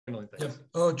Yep.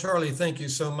 Oh, Charlie, thank you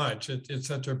so much. It's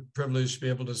such a privilege to be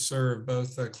able to serve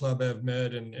both Club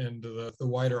EvMed and the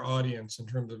wider audience in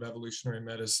terms of evolutionary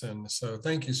medicine. So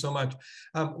thank you so much.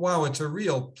 Wow, it's a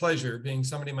real pleasure being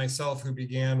somebody myself who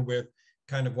began with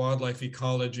kind of wildlife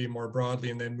ecology more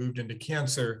broadly and then moved into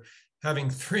cancer, having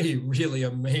three really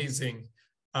amazing,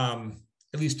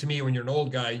 at least to me when you're an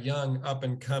old guy, young, up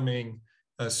and coming,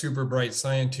 super bright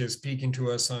scientist speaking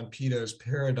to us on Peto's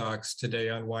paradox today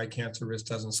on why cancer risk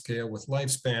doesn't scale with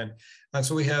lifespan.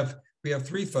 So we have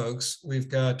three folks. We've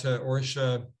got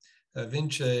Orsolya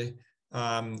Vincze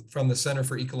from the Center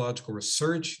for Ecological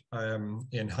Research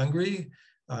in Hungary.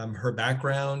 Her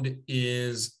background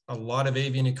is a lot of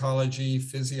avian ecology,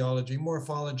 physiology,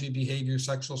 morphology, behavior,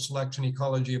 sexual selection,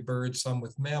 ecology of birds, some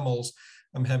with mammals.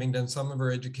 Having done some of her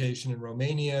education in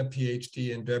Romania,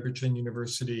 PhD in Dept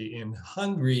University in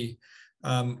Hungary,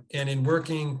 and in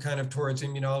working kind of towards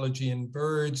immunology in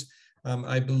birds.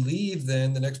 I believe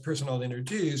then the next person I'll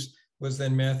introduce was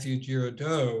then Mathieu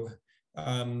Giraudeau,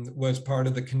 was part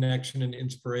of the connection and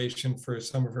inspiration for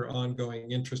some of her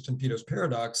ongoing interest in Peto's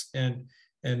paradox. And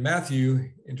Mathieu,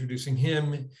 introducing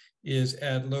him, is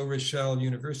at La Rochelle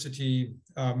University,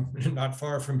 not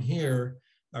far from here,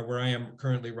 where I am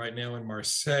currently right now in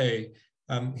Marseille.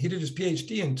 He did his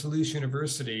PhD in Toulouse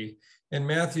University. And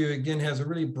Mathieu, again, has a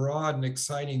really broad and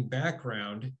exciting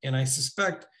background. And I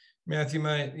suspect,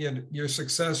 Mathieu, your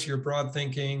success, your broad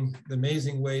thinking, the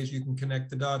amazing ways you can connect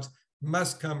the dots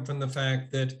must come from the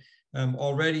fact that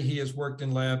already he has worked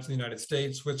in labs in the United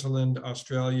States, Switzerland,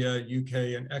 Australia,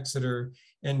 UK, and Exeter,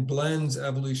 and blends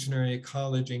evolutionary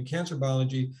ecology and cancer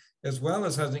biology, as well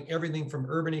as having everything from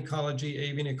urban ecology,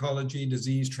 avian ecology,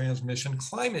 disease transmission,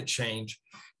 climate change,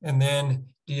 and then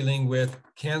dealing with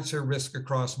cancer risk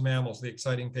across mammals, the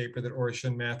exciting paper that Orsolya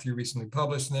and Mathieu recently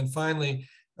published. And then finally,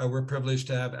 we're privileged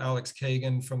to have Alex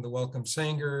Cagan from the Wellcome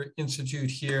Sanger Institute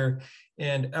here.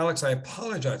 And Alex, I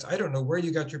apologize. I don't know where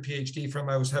you got your PhD from.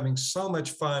 I was having so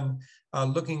much fun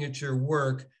looking at your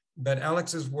work, but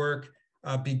Alex's work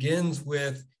begins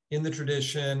with, in the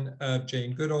tradition of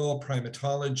Jane Goodall,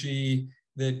 primatology,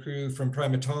 that grew from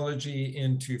primatology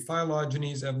into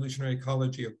phylogenies, evolutionary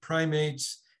ecology of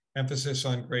primates, emphasis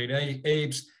on great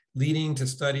apes, leading to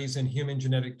studies in human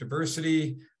genetic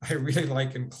diversity. I really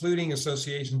like including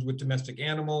associations with domestic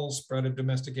animals, spread of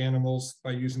domestic animals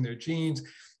by using their genes.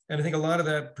 And I think a lot of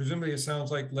that, presumably it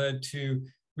sounds like, led to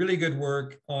really good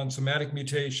work on somatic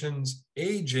mutations,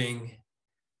 aging,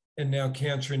 and now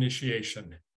cancer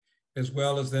initiation, as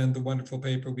well as then the wonderful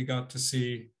paper we got to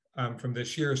see from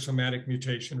this year, somatic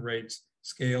mutation rates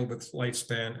scaled with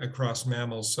lifespan across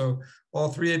mammals. So all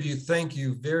three of you, thank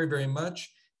you very, very much.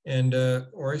 And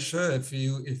Orsolya,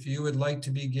 if you would like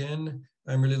to begin,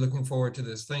 I'm really looking forward to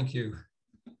this. Thank you.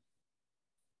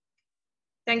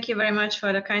 Thank you very much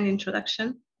for the kind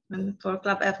introduction and for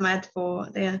Club EvMed for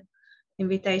the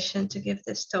invitation to give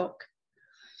this talk.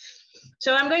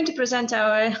 So I'm going to present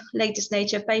our latest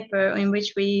Nature paper in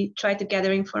which we try to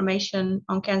gather information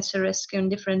on cancer risk in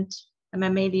different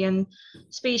mammalian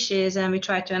species, and we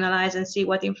try to analyze and see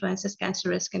what influences cancer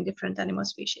risk in different animal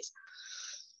species.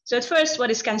 So at first, what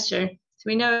is cancer? So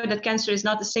we know that cancer is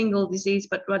not a single disease,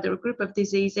 but rather a group of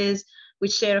diseases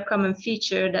which share a common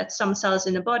feature that some cells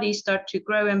in the body start to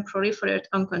grow and proliferate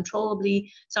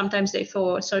uncontrollably. Sometimes they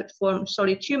form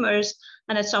solid tumors,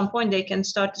 and at some point they can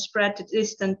start to spread to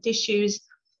distant tissues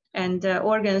and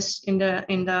organs in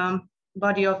the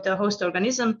body of the host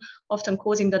organism, often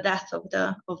causing the death of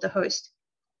the host.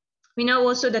 We know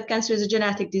also that cancer is a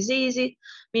genetic disease,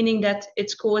 meaning that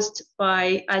it's caused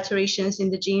by alterations in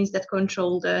the genes that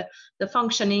control the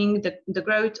functioning, the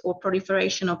growth or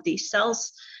proliferation of these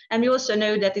cells. And we also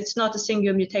know that it's not a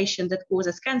single mutation that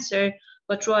causes cancer,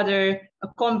 but rather a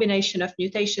combination of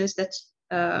mutations that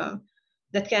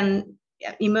can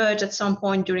emerge at some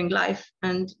point during life,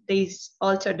 and these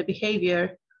alter the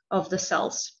behavior of the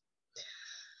cells.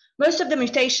 Most of the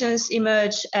mutations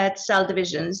emerge at cell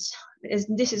divisions.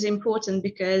 This is important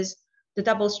because the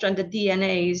double-stranded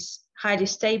DNA is highly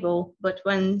stable, but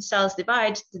when cells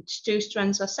divide, the two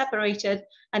strands are separated,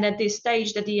 and at this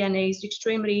stage, the DNA is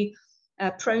extremely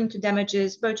prone to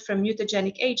damages, both from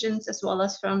mutagenic agents as well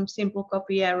as from simple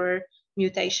copy error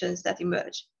mutations that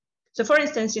emerge. So for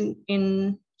instance,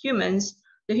 in humans,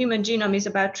 the human genome is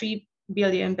about 3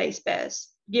 billion base pairs.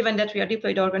 Given that we are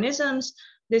diploid organisms,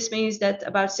 this means that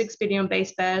about 6 billion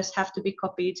base pairs have to be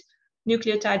copied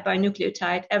nucleotide by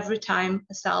nucleotide every time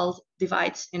a cell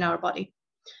divides in our body.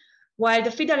 While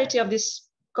the fidelity of this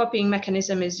copying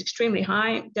mechanism is extremely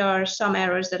high, there are some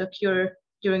errors that occur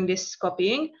during this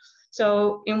copying.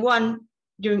 So in one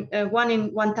in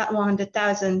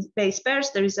 100,000 base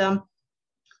pairs, there is a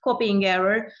copying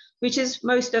error, which is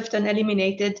most often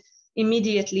eliminated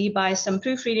immediately by some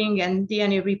proofreading and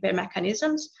DNA repair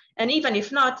mechanisms. And even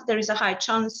if not, there is a high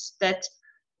chance that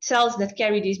cells that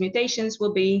carry these mutations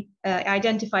will be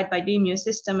identified by the immune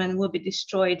system and will be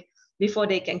destroyed before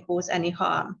they can cause any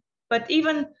harm. But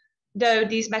even though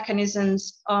these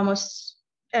mechanisms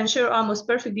ensure almost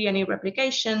perfect DNA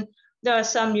replication, there are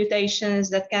some mutations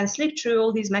that can slip through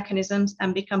all these mechanisms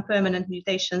and become permanent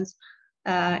mutations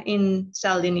in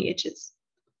cell lineages.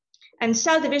 And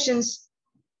cell divisions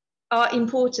are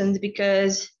important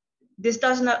because this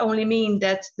does not only mean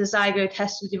that the zygote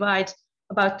has to divide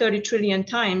about 30 trillion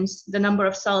times the number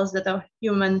of cells that our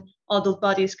human adult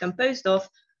body is composed of,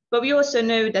 but we also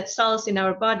know that cells in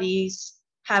our bodies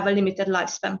have a limited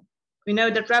lifespan. We know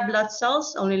that red blood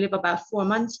cells only live about 4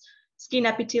 months, skin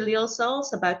epithelial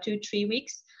cells about 2-3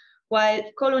 weeks, while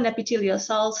colon epithelial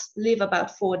cells live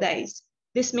about 4 days.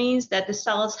 This means that the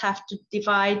cells have to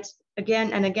divide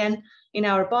again and again in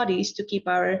our bodies to keep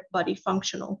our body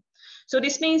functional. So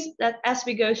this means that as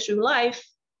we go through life,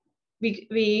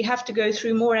 we have to go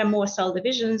through more and more cell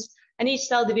divisions, and each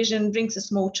cell division brings a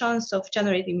small chance of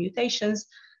generating mutations.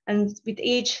 And with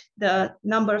age, the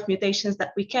number of mutations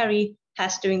that we carry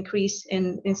has to increase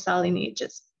in cell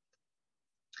lineages.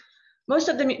 Most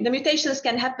of the mutations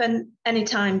can happen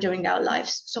anytime during our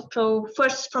lives. So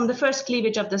from the first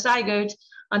cleavage of the zygote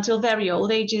until very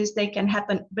old ages, they can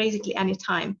happen basically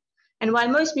anytime. And while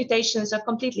most mutations are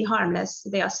completely harmless,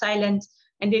 they are silent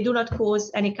and they do not cause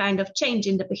any kind of change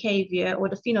in the behavior or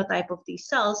the phenotype of these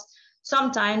cells,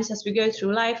 sometimes as we go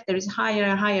through life, there is a higher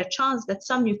and higher chance that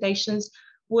some mutations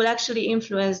will actually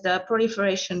influence the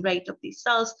proliferation rate of these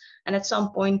cells, and at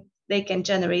some point they can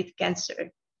generate cancer.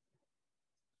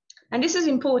 And this is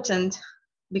important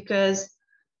because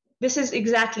this is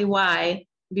exactly why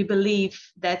we believe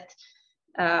that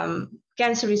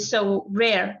cancer is so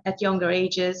rare at younger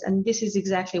ages, and this is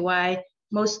exactly why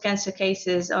most cancer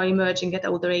cases are emerging at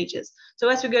older ages. So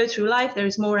as we go through life, there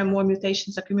is more and more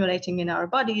mutations accumulating in our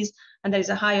bodies, and there is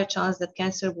a higher chance that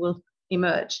cancer will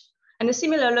emerge. And a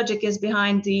similar logic is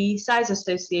behind the size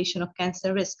association of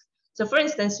cancer risk. So for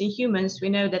instance, in humans, we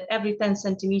know that every 10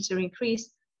 centimeter increase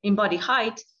in body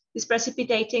height is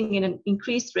precipitating in an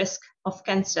increased risk of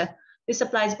cancer. This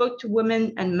applies both to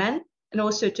women and men, and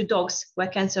also to dogs, where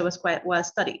cancer was quite well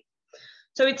studied.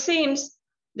 So it seems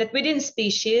that within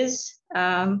species,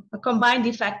 a combined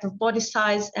effect of body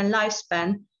size and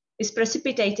lifespan is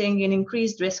precipitating an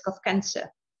increased risk of cancer.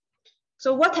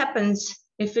 So what happens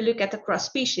if we look at across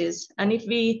species, and if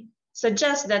we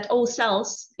suggest that all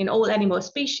cells in all animal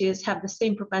species have the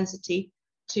same propensity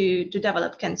to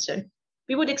develop cancer?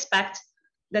 We would expect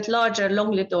that larger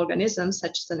long-lived organisms,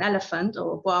 such as an elephant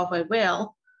or a boa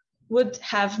whale, would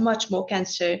have much more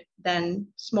cancer than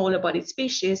smaller bodied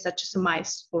species, such as a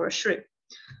mice or a shrew.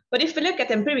 But if we look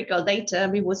at empirical data,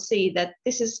 we will see that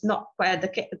this is not quite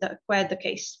the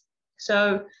case.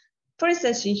 So, for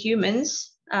instance, in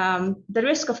humans, the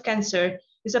risk of cancer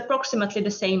is approximately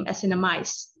the same as in a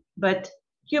mice, but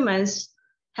humans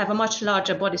have a much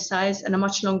larger body size and a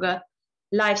much longer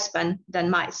lifespan than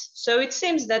mice. So it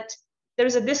seems that there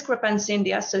is a discrepancy in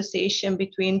the association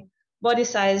between body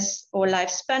size or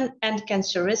lifespan and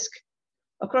cancer risk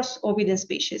across or within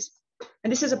species.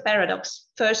 And this is a paradox,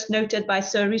 first noted by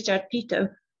Sir Richard Peto,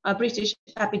 a British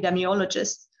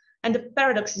epidemiologist. And the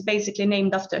paradox is basically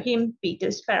named after him,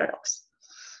 Peto's paradox.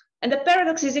 And the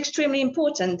paradox is extremely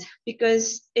important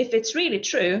because if it's really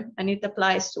true, and it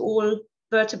applies to all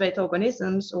vertebrate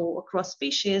organisms or across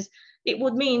species, it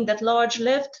would mean that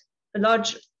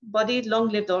large-bodied,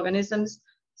 long-lived organisms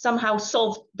somehow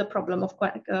solved the problem of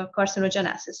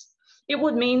carcinogenesis. It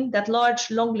would mean that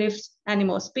large, long-lived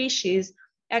animal species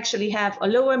actually have a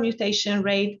lower mutation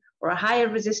rate or a higher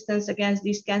resistance against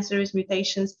these cancerous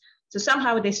mutations. So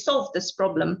somehow they solve this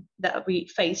problem that we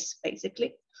face,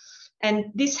 basically.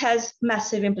 And this has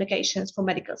massive implications for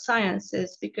medical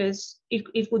sciences because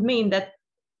it would mean that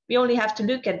we only have to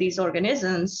look at these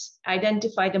organisms,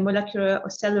 identify the molecular or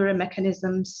cellular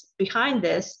mechanisms behind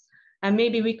this, and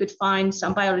maybe we could find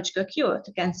some biological cure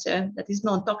to cancer that is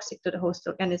non-toxic to the host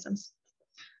organisms.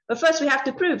 But first we have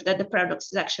to prove that the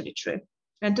paradox is actually true.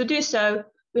 And to do so,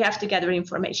 we have to gather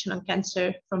information on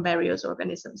cancer from various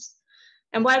organisms.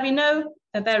 And while we know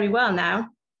very well now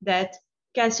that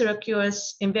cancer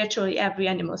occurs in virtually every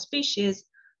animal species,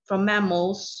 from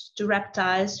mammals to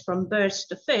reptiles, from birds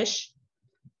to fish,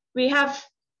 we have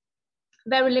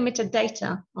very limited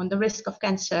data on the risk of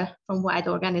cancer from wild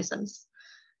organisms.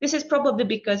 This is probably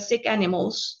because sick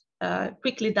animals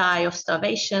quickly die of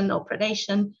starvation or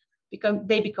predation,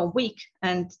 they become weak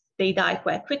and they die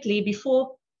quite quickly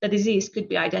before the disease could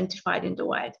be identified in the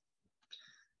wild.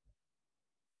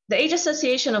 The age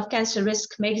association of cancer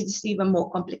risk makes this even more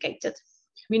complicated.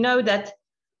 We know that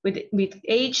with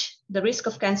age, the risk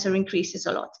of cancer increases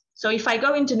a lot. So if I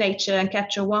go into nature and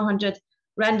capture 100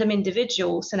 random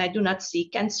individuals and I do not see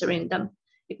cancer in them,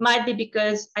 it might be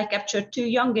because I captured 2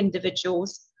 young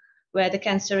individuals where the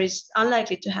cancer is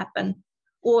unlikely to happen.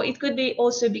 Or it could be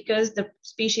also because the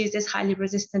species is highly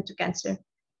resistant to cancer.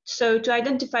 So to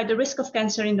identify the risk of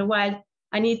cancer in the wild,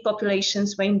 I need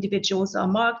populations where individuals are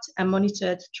marked and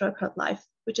monitored throughout life,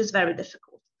 which is very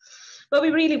difficult. But we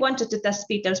really wanted to test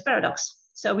Peto's paradox.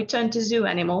 So we turned to zoo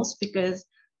animals because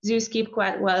zoos keep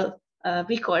quite well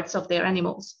records of their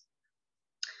animals.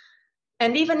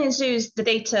 And even in zoos, the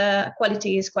data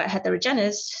quality is quite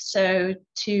heterogeneous. So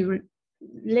to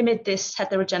limit this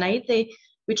heterogeneity,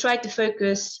 we tried to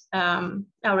focus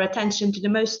our attention to the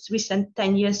most recent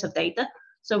 10 years of data.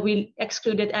 So we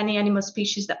excluded any animal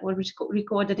species that were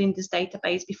recorded in this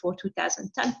database before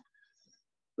 2010.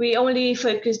 We only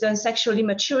focused on sexually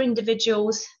mature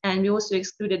individuals, and we also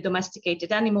excluded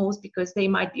domesticated animals because they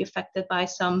might be affected by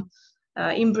some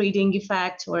inbreeding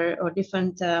effect or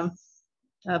different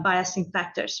biasing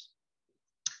factors.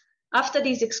 After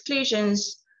these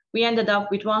exclusions, we ended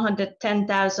up with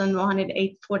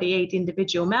 110,148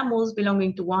 individual mammals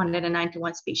belonging to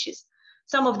 191 species.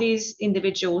 Some of these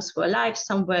individuals were alive,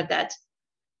 some were dead.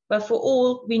 But for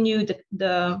all, we knew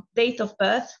the date of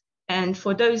birth, and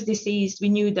for those deceased, we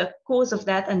knew the cause of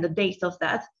that and the date of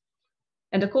that.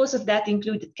 And the cause of that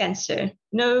included cancer.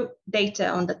 No data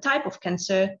on the type of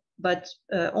cancer, but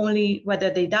only whether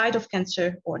they died of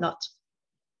cancer or not.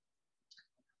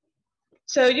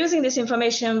 So using this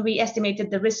information, we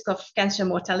estimated the risk of cancer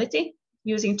mortality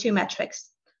using 2 metrics.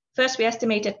 First, we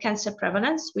estimated cancer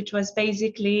prevalence, which was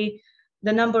basically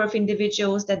the number of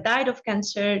individuals that died of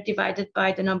cancer divided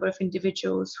by the number of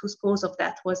individuals whose cause of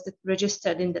death was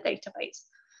registered in the database.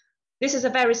 This is a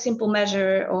very simple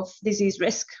measure of disease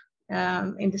risk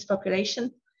in this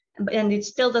population, and it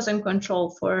still doesn't control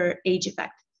for age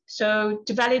effect. So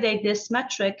to validate this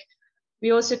metric, we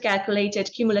also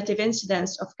calculated cumulative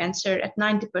incidence of cancer at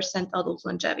 90% adult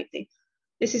longevity.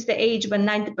 This is the age when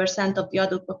 90% of the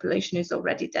adult population is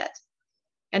already dead.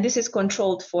 And this is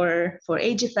controlled for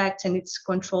age effects, and it's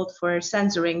controlled for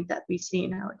censoring that we see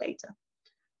in our data.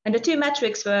 And the 2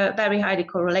 metrics were very highly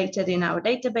correlated in our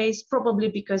database, probably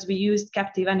because we used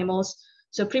captive animals.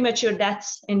 So premature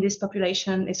deaths in this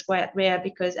population is quite rare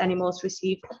because animals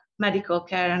receive medical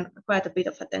care and quite a bit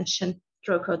of attention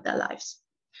throughout their lives.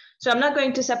 So I'm not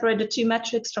going to separate the 2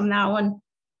 metrics from now on.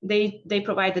 They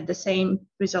provided the same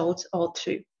results all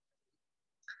through.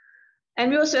 And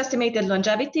we also estimated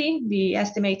longevity. We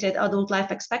estimated adult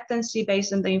life expectancy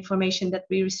based on the information that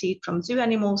we received from zoo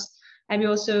animals. And we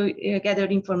also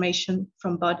gathered information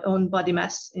from own body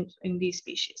mass in these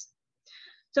species.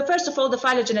 So first of all, the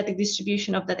phylogenetic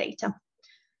distribution of the data.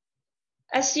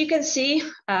 As you can see,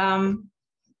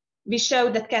 we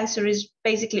showed that cancer is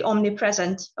basically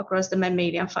omnipresent across the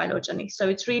mammalian phylogeny. So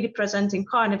it's really present in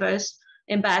carnivores,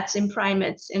 in bats, in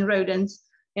primates, in rodents,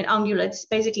 in ungulates,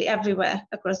 basically everywhere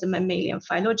across the mammalian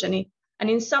phylogeny. And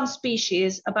in some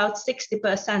species, about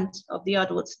 60% of the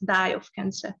adults die of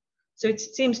cancer. So it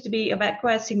seems to be a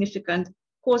quite significant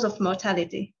cause of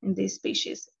mortality in these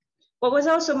species. What was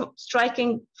also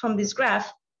striking from this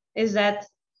graph is that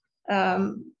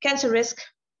cancer risk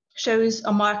shows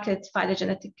a marked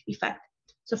phylogenetic effect.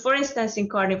 So for instance, in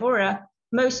carnivora,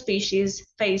 most species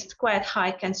faced quite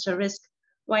high cancer risk,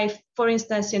 while, for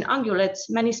instance, in ungulates,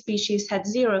 many species had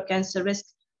 0 cancer risk,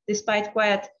 despite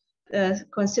quite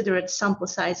considerate sample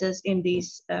sizes in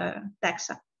these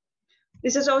taxa.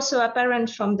 This is also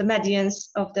apparent from the medians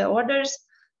of the orders.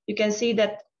 You can see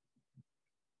that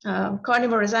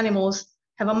carnivorous animals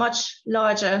have a much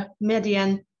larger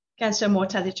median cancer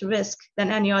mortality risk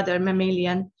than any other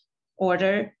mammalian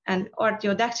order, and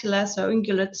Artiodactyla, so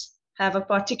ungulates, have a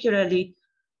particularly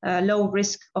low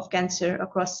risk of cancer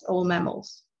across all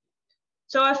mammals.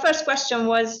 So our first question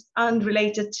was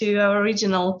unrelated to our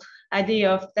original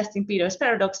idea of testing Peto's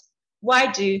paradox.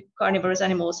 Why do carnivorous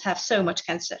animals have so much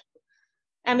cancer?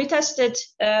 And we tested,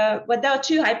 there are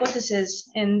 2 hypotheses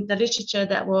in the literature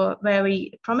that were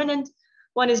very prominent.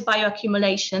 One is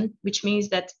bioaccumulation, which means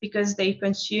that because they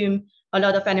consume a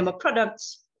lot of animal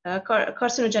products,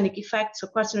 carcinogenic effects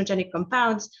or carcinogenic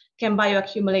compounds can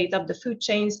bioaccumulate up the food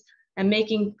chains and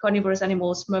making carnivorous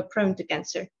animals more prone to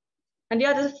cancer. And the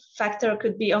other factor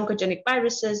could be oncogenic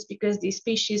viruses, because these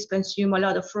species consume a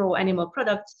lot of raw animal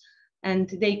products and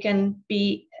they can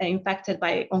be infected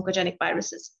by oncogenic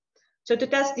viruses. So to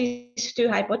test these 2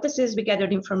 hypotheses, we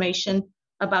gathered information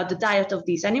about the diet of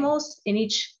these animals. In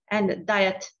each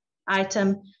diet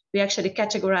item, we actually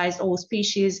categorize all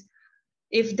species.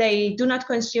 If they do not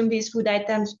consume these food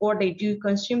items or they do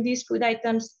consume these food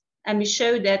items, and we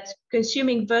show that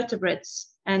consuming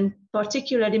vertebrates and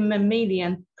particularly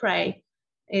mammalian prey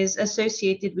is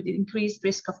associated with increased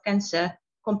risk of cancer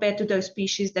compared to those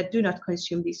species that do not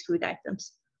consume these food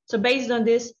items. So based on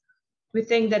this, we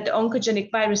think that the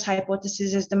oncogenic virus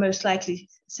hypothesis is the most likely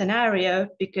scenario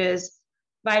because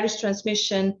virus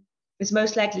transmission is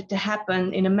most likely to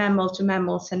happen in a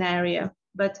mammal-to-mammal scenario.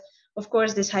 But of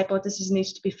course, this hypothesis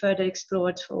needs to be further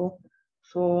explored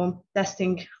for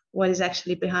testing what is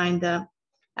actually behind the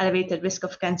elevated risk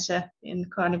of cancer in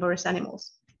carnivorous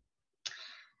animals.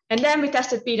 And then we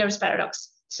tested Peto's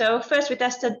paradox. So first we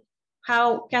tested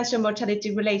how cancer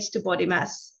mortality relates to body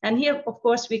mass. And here, of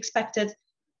course, we expected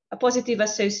a positive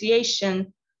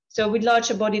association. So with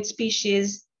larger bodied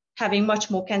species having much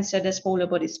more cancer than smaller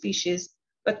bodied species.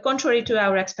 But contrary to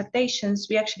our expectations,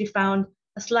 we actually found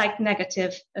a slight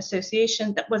negative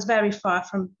association that was very far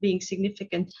from being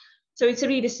significant. So it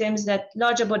really seems that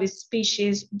larger bodied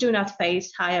species do not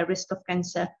face higher risk of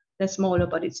cancer than smaller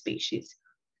bodied species.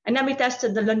 And then we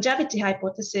tested the longevity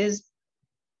hypothesis,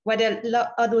 whether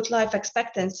adult life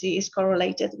expectancy is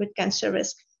correlated with cancer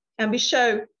risk. And we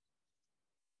show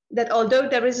that although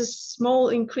there is a small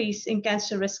increase in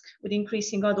cancer risk with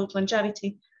increasing adult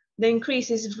longevity, the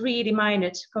increase is really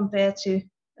minor compared to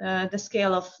the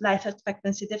scale of life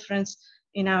expectancy difference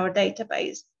in our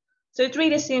database. So it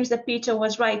really seems that Peto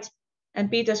was right and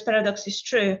Peto's paradox is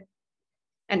true,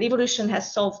 and evolution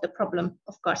has solved the problem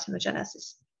of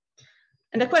carcinogenesis.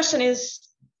 And the question is,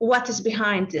 what is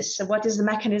behind this? So what is the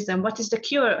mechanism? What is the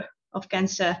cure of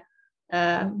cancer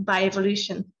by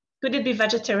evolution? Could it be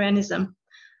vegetarianism?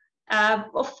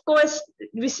 Of course,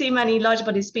 we see many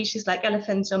large-bodied species like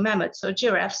elephants or mammoths or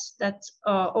giraffes that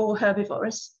are all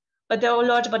herbivorous, but there are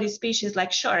large-bodied species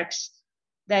like sharks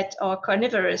that are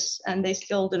carnivorous and they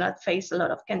still do not face a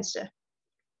lot of cancer.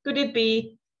 Could it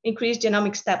be increased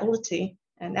genomic stability?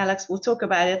 And Alex will talk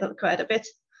about it quite a bit.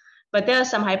 But there are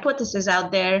some hypotheses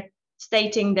out there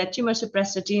stating that tumor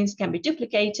suppressor genes can be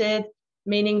duplicated,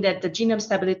 meaning that the genome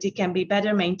stability can be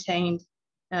better maintained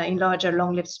in larger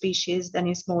long-lived species than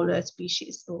in smaller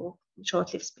species or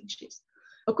short-lived species.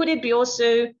 Or could it be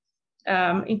also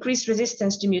increased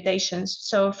resistance to mutations?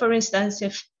 So for instance,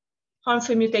 if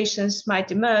harmful mutations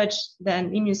might emerge,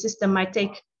 then immune system might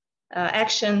take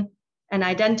action and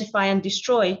identify and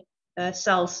destroy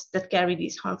cells that carry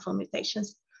these harmful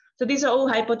mutations. So these are all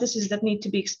hypotheses that need to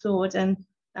be explored, and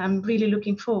I'm really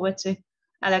looking forward to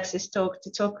Alex's talk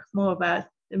to talk more about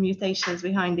the mutations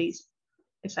behind these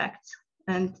effects.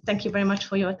 And thank you very much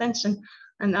for your attention.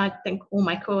 And I thank all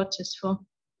my co-authors for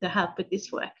the help with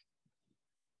this work.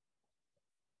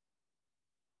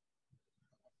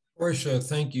 Orsolya,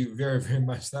 thank you very, very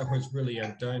much. That was really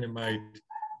a dynamite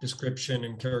description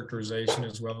and characterization,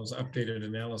 as well as updated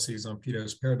analyses on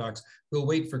Peto's paradox. We'll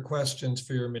wait for questions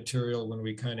for your material when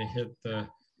we kind of hit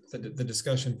the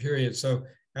discussion period. So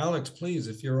Alex, please,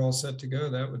 if you're all set to go,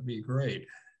 that would be great.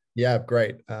 Yeah,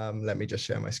 great. Let me just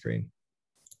share my screen.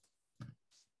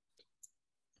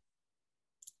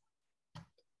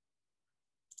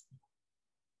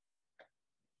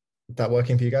 Is that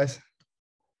working for you guys?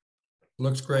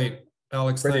 Looks great.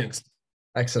 Alex, Brilliant. Thanks.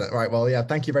 Excellent. Right. Well, yeah,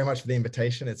 thank you very much for the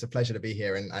invitation. It's a pleasure to be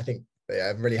here. And I think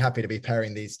I'm really happy to be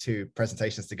pairing these two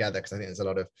presentations together because I think there's a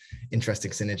lot of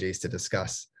interesting synergies to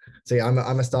discuss. So yeah,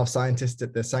 I'm a staff scientist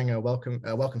at the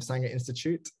Wellcome Sanger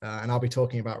Institute, and I'll be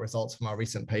talking about results from our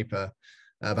recent paper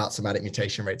about somatic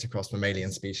mutation rates across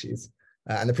mammalian species.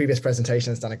 And the previous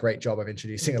presentation has done a great job of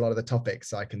introducing a lot of the topics,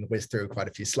 so I can whiz through quite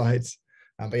a few slides.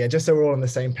 But yeah, just so we're all on the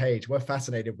same page, we're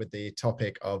fascinated with the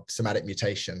topic of somatic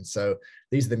mutation. So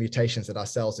these are the mutations that our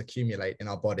cells accumulate in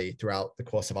our body throughout the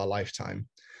course of our lifetime.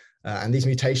 And these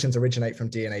mutations originate from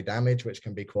DNA damage, which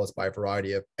can be caused by a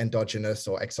variety of endogenous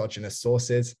or exogenous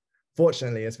sources.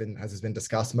 Fortunately, as has been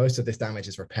discussed, most of this damage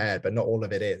is repaired, but not all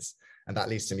of it is. And that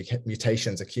leads to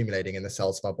mutations accumulating in the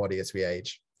cells of our body as we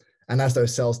age. And as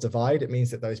those cells divide, it means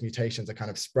that those mutations are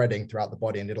kind of spreading throughout the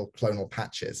body in little clonal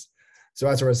patches. So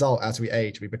as a result, as we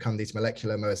age, we become these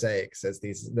molecular mosaics as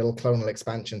these little clonal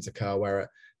expansions occur where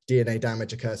DNA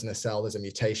damage occurs in a cell, there's a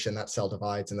mutation, that cell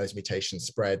divides, and those mutations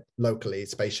spread locally,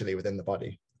 spatially within the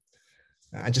body.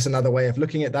 And just another way of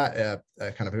looking at that,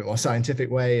 kind of a bit more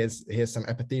scientific way, is here's some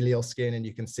epithelial skin, and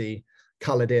you can see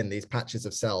colored in these patches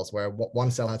of cells where one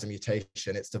cell has a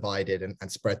mutation, it's divided and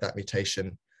spread that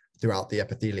mutation throughout the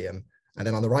epithelium. And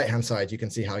then on the right-hand side, you can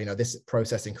see how this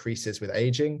process increases with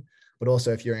aging. but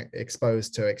also if you're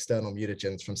exposed to external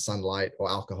mutagens from sunlight or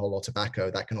alcohol or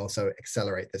tobacco, that can also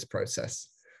accelerate this process.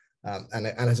 And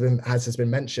as has been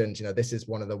mentioned, this is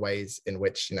one of the ways in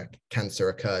which cancer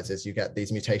occurs, is you get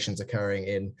these mutations occurring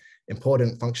in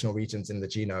important functional regions in the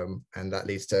genome, and that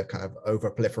leads to kind of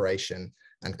overproliferation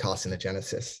and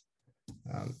carcinogenesis.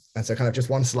 And so kind of just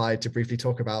one slide to briefly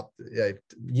talk about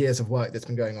years of work that's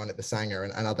been going on at the Sanger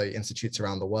and other institutes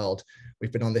around the world.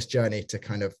 We've been on this journey to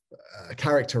kind of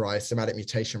characterize somatic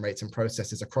mutation rates and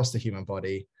processes across the human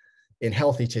body in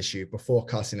healthy tissue before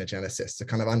carcinogenesis, to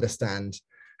kind of understand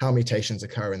how mutations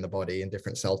occur in the body in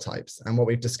different cell types. And what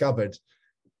we've discovered,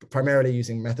 primarily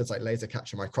using methods like laser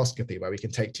capture microscopy, where we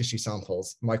can take tissue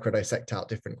samples, microdissect out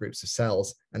different groups of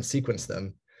cells and sequence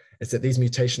them, is that these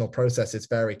mutational processes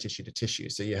vary tissue to tissue.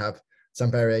 So you have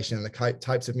some variation in the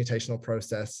types of mutational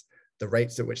process, the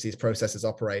rates at which these processes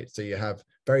operate. So you have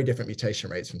very different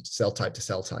mutation rates from cell type to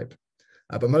cell type.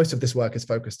 But most of this work is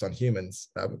focused on humans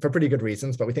for pretty good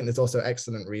reasons, but we think there's also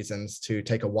excellent reasons to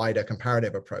take a wider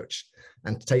comparative approach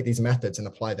and to take these methods and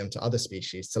apply them to other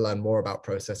species to learn more about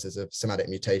processes of somatic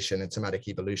mutation and somatic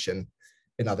evolution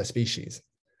in other species.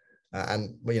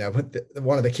 And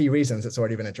one of the key reasons that's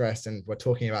already been addressed and we're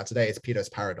talking about today is Peto's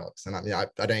paradox. And I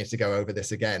don't need to go over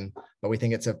this again, but we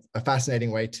think it's a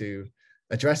fascinating way to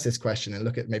address this question and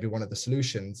look at maybe one of the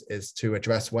solutions is to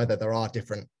address whether there are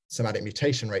different somatic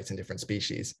mutation rates in different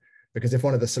species. Because if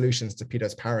one of the solutions to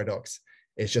Peto's paradox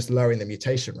is just lowering the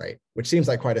mutation rate, which seems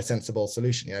like quite a sensible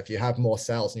solution, if you have more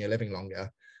cells and you're living longer,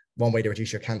 one way to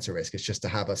reduce your cancer risk is just to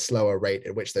have a slower rate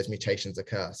at which those mutations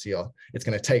occur. So it's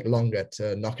going to take longer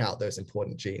to knock out those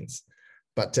important genes.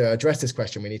 But to address this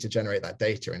question, we need to generate that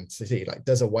data and see,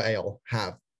 does a whale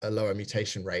have a lower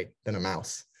mutation rate than a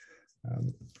mouse?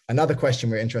 Another question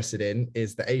we're interested in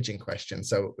is the aging question.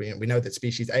 So we know that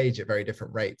species age at very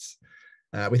different rates.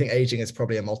 We think aging is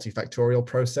probably a multifactorial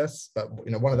process, but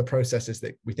one of the processes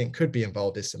that we think could be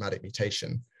involved is somatic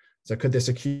mutation. So could this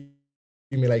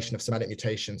accumulation of somatic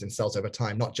mutations in cells over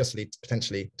time not just lead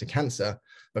potentially to cancer,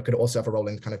 but could also have a role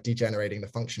in kind of degenerating the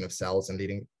function of cells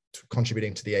and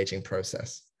contributing to the aging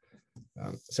process?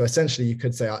 So essentially, you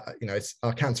could say,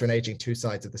 are cancer and aging two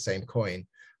sides of the same coin,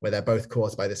 where they're both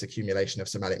caused by this accumulation of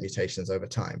somatic mutations over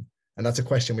time? And that's a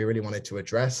question we really wanted to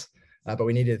address, but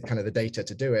we needed kind of the data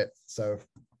to do it. So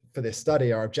for this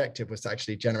study, our objective was to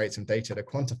actually generate some data to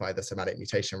quantify the somatic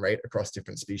mutation rate across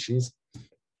different species.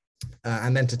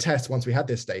 And then to test, once we had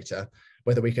this data,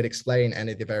 whether we could explain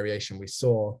any of the variation we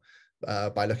saw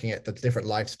by looking at the different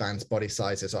lifespans, body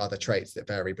sizes, or other traits that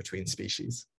vary between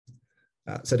species.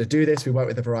 So to do this, we worked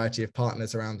with a variety of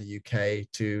partners around the UK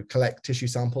to collect tissue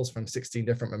samples from 16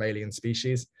 different mammalian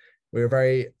species. We were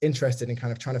very interested in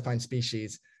kind of trying to find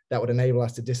species that would enable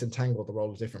us to disentangle the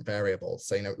role of different variables.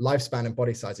 So, lifespan and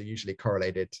body size are usually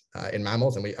correlated in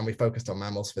mammals, and we focused on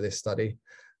mammals for this study.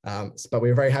 But we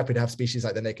were very happy to have species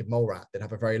like the naked mole rat that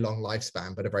have a very long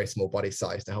lifespan, but a very small body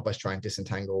size to help us try and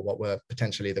disentangle what were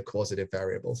potentially the causative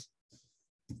variables.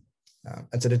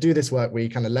 And so to do this work, we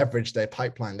kind of leveraged a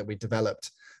pipeline that we developed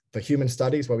for human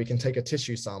studies where we can take a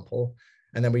tissue sample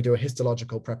and then we do a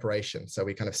histological preparation. So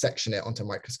we kind of section it onto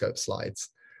microscope slides.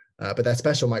 But they're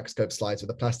special microscope slides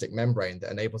with a plastic membrane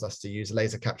that enables us to use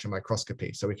laser capture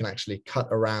microscopy. So we can actually cut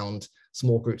around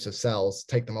small groups of cells,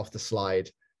 take them off the slide,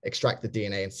 extract the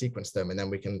DNA and sequence them. And then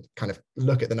we can kind of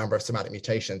look at the number of somatic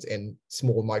mutations in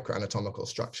small microanatomical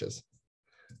structures.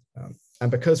 And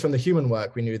because from the human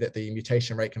work, we knew that the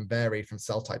mutation rate can vary from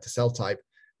cell type to cell type,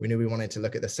 we knew we wanted to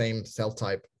look at the same cell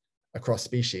type across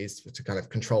species to kind of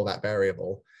control that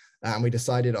variable. And we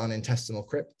decided on intestinal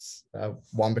crypts,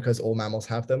 one, because all mammals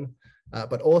have them,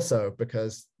 but also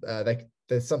because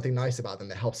there's something nice about them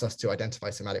that helps us to identify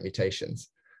somatic mutations.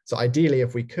 So ideally,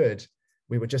 if we could,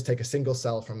 we would just take a single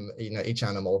cell from each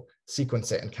animal,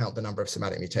 sequence it and count the number of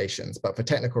somatic mutations. But for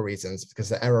technical reasons, because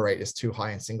the error rate is too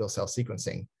high in single cell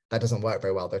sequencing, that doesn't work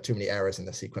very well. There are too many errors in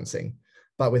the sequencing.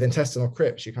 But with intestinal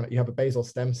crypts, you have a basal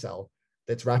stem cell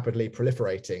that's rapidly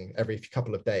proliferating every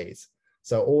couple of days.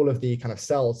 So all of the kind of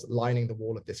cells lining the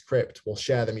wall of this crypt will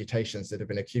share the mutations that have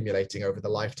been accumulating over the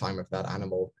lifetime of that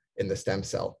animal in the stem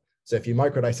cell. So if you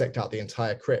microdissect out the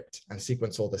entire crypt and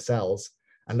sequence all the cells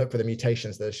and look for the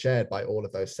mutations that are shared by all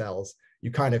of those cells, you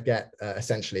kind of get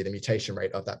essentially the mutation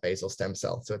rate of that basal stem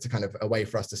cell. So it's a kind of a way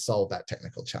for us to solve that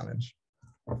technical challenge.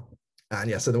 And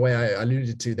yeah, so the way I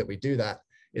alluded to that we do that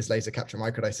is laser capture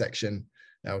microdissection.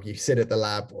 Now you sit at the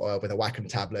lab with a Wacom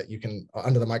tablet, you can,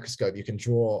 under the microscope, you can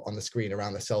draw on the screen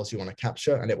around the cells you want to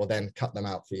capture, and it will then cut them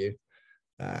out for you.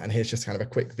 And here's just kind of a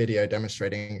quick video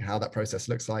demonstrating how that process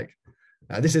looks like.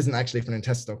 This isn't actually from an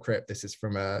intestinal crypt. This is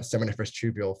from a seminiferous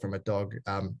tubule from a dog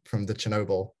from the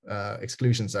Chernobyl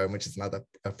exclusion zone, which is another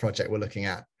project we're looking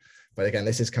at. But again,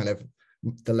 this is kind of,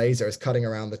 the laser is cutting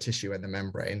around the tissue and the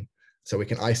membrane, so we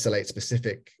can isolate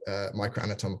specific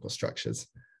microanatomical structures.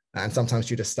 And sometimes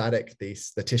due to static,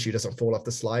 the tissue doesn't fall off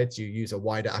the slides. You use a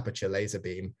wider aperture laser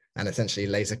beam and essentially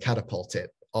laser catapult it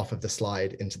off of the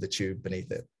slide into the tube beneath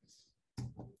it.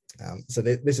 So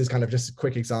this is kind of just a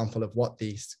quick example of what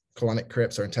these colonic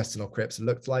crypts or intestinal crypts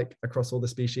looked like across all the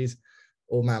species.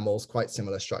 All mammals, quite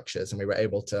similar structures, and we were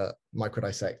able to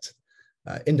microdissect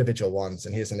individual ones.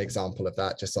 And here's an example of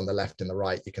that. Just on the left and the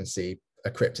right, you can see a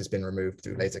crypt has been removed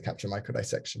through laser capture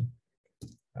microdissection.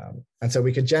 And so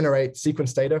we could generate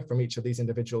sequence data from each of these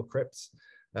individual crypts.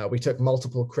 We took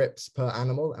multiple crypts per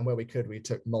animal, and where we could, we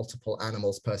took multiple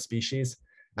animals per species.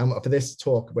 And for this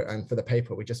talk and for the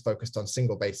paper, we just focused on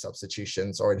single base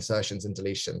substitutions or insertions and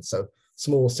deletions. So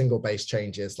small single base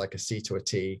changes like a C to a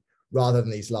T, rather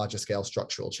than these larger scale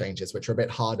structural changes, which are a bit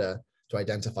harder to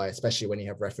identify, especially when you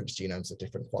have reference genomes of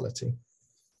different quality.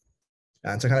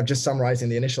 And so kind of just summarizing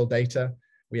the initial data,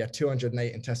 we had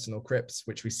 208 intestinal crypts,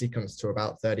 which we sequenced to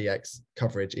about 30x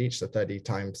coverage each, so 30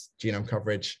 times genome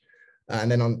coverage.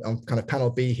 And then on kind of panel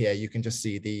B here, you can just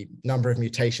see the number of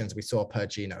mutations we saw per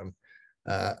genome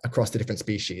across the different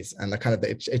species. And the kind of,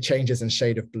 it changes in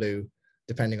shade of blue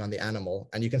depending on the animal.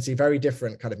 And you can see very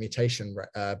different kind of mutation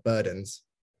burdens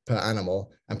per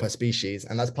animal and per species.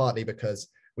 And that's partly because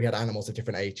we had animals of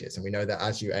different ages. And we know that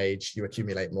as you age, you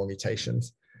accumulate more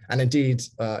mutations. And indeed,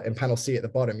 in panel C at the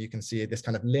bottom, you can see this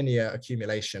kind of linear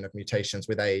accumulation of mutations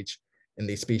with age in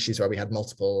these species where we had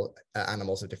multiple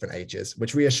animals of different ages,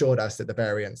 which reassured us that the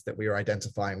variants that we were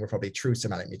identifying were probably true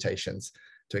somatic mutations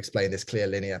to explain this clear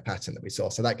linear pattern that we saw.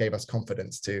 So that gave us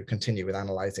confidence to continue with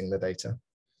analyzing the data.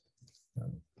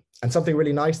 And something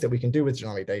really nice that we can do with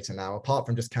genomic data now, apart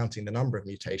from just counting the number of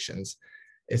mutations,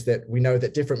 is that we know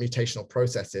that different mutational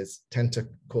processes tend to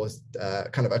cause,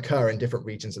 kind of occur in different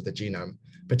regions of the genome,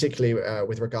 particularly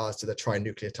with regards to the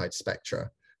trinucleotide spectra.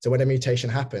 So when a mutation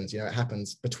happens, it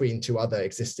happens between two other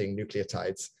existing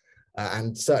nucleotides,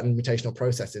 and certain mutational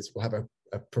processes will have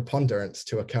a preponderance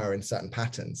to occur in certain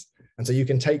patterns. And so you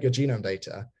can take your genome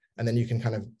data and then you can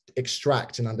kind of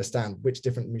extract and understand which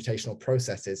different mutational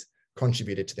processes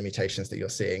contributed to the mutations that you're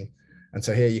seeing. And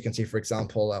so here you can see, for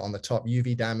example, on the top,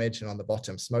 UV damage, and on the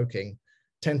bottom, smoking,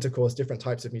 tend to cause different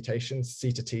types of mutations,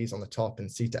 C to Ts on the top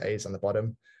and C to As on the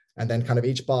bottom. And then kind of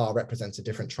each bar represents a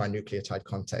different trinucleotide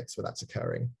context where that's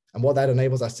occurring. And what that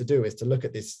enables us to do is to look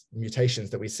at these mutations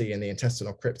that we see in the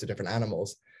intestinal crypts of different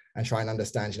animals and try and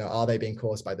understand, are they being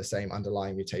caused by the same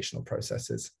underlying mutational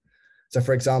processes? So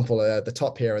for example, the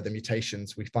top here are the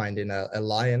mutations we find in a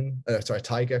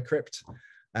tiger crypt.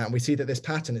 And we see that this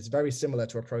pattern is very similar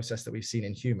to a process that we've seen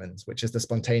in humans, which is the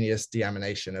spontaneous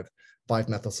deamination of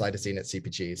 5-methylcytosine at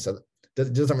CpGs. So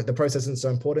the process isn't so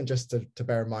important, just to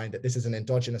bear in mind that this is an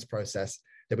endogenous process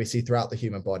that we see throughout the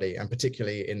human body, and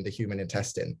particularly in the human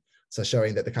intestine. So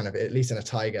showing that the kind of, at least in a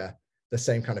tiger, the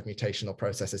same kind of mutational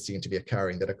processes seem to be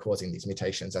occurring that are causing these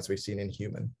mutations as we've seen in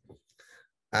human.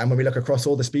 And when we look across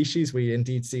all the species, we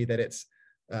indeed see that it's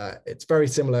very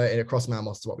similar across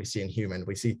mammals to what we see in human.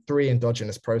 We see 3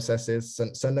 endogenous processes,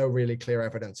 so no really clear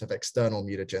evidence of external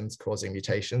mutagens causing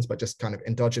mutations, but just kind of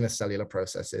endogenous cellular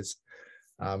processes.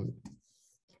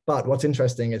 But what's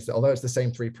interesting is that although it's the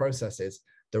same 3 processes,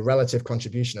 the relative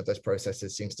contribution of those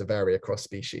processes seems to vary across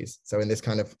species. So in this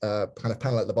kind of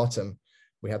panel at the bottom,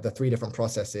 we have the 3 different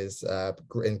processes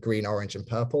in green, orange, and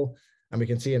purple. And we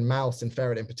can see in mouse and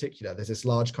ferret in particular, there's this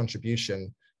large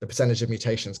contribution, the percentage of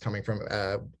mutations coming from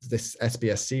this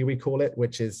SBSC, we call it,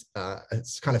 which is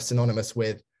it's kind of synonymous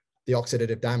with the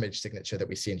oxidative damage signature that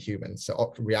we see in humans.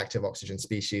 So reactive oxygen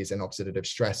species and oxidative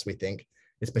stress, we think,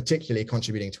 is particularly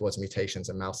contributing towards mutations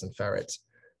in mouse and ferret.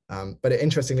 But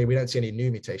interestingly, we don't see any new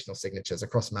mutational signatures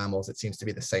across mammals. It seems to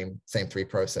be the same 3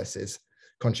 processes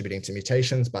contributing to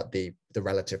mutations, but the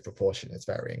relative proportion is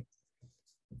varying.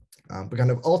 But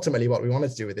kind of ultimately what we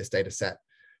wanted to do with this data set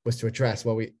was to address,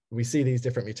 well, we see these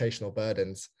different mutational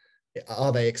burdens.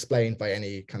 Are they explained by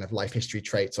any kind of life history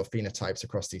traits or phenotypes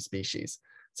across these species?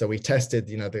 So we tested,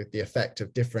 the effect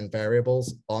of different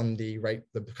variables on the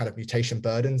kind of mutation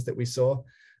burdens that we saw,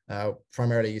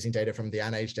 primarily using data from the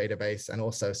ANAGE database. And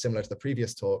also similar to the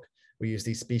previous talk, we use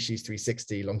these species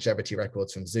 360 longevity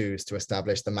records from zoos to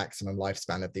establish the maximum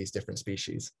lifespan of these different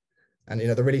species. And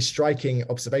the really striking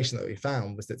observation that we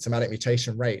found was that somatic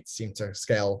mutation rates seem to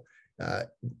scale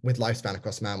with lifespan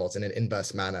across mammals in an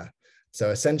inverse manner. So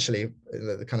essentially,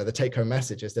 the take-home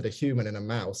message is that a human and a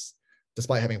mouse,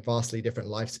 despite having vastly different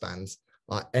lifespans,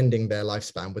 are ending their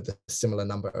lifespan with a similar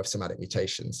number of somatic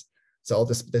mutations. So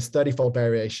there's 30-fold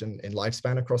variation in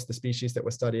lifespan across the species that we're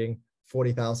studying,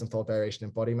 40,000-fold variation in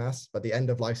body mass, but the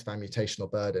end of lifespan mutational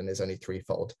burden is only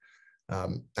 3-fold.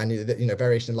 And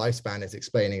variation in lifespan is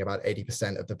explaining about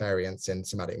 80% of the variance in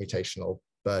somatic mutational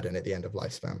burden at the end of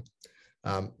lifespan.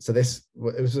 So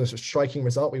it was a striking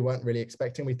result we weren't really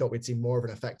expecting. We thought we'd see more of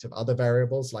an effect of other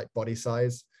variables like body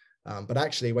size. But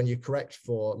actually, when you correct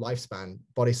for lifespan,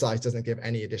 body size doesn't give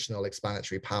any additional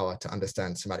explanatory power to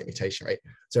understand somatic mutation rate.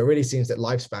 So it really seems that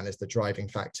lifespan is the driving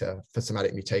factor for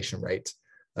somatic mutation rate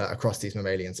across these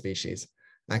mammalian species.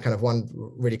 And kind of one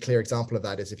really clear example of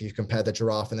that is if you compare the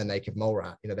giraffe and the naked mole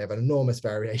rat, they have an enormous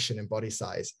variation in body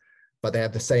size, but they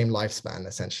have the same lifespan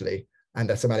essentially, and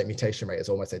their somatic mutation rate is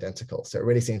almost identical. So it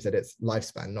really seems that it's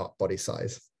lifespan, not body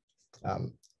size.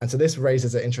 And so this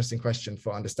raises an interesting question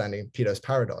for understanding Peto's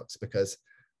paradox, because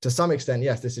to some extent,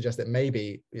 yes, this suggests that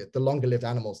maybe the longer lived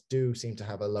animals do seem to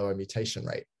have a lower mutation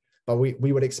rate, but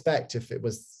we would expect if it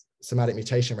was somatic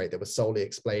mutation rate that was solely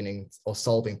explaining or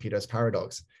solving Peto's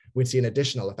paradox, we'd see an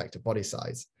additional effect of body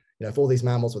size. If all these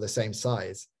mammals were the same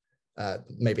size,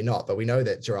 maybe not, but we know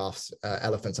that giraffes,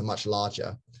 elephants are much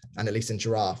larger. And at least in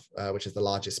giraffe, which is the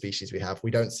largest species we have, we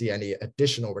don't see any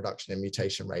additional reduction in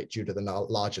mutation rate due to the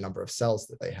larger number of cells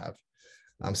that they have.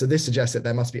 So this suggests that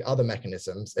there must be other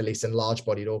mechanisms, at least in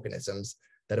large-bodied organisms,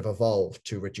 that have evolved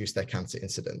to reduce their cancer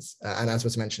incidence. And as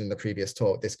was mentioned in the previous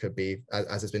talk, this could be,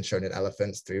 as has been shown in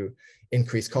elephants, through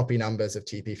increased copy numbers of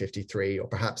TP53, or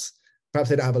perhaps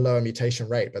they don't have a lower mutation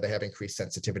rate, but they have increased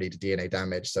sensitivity to DNA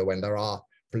damage. So when there are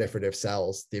proliferative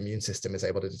cells, the immune system is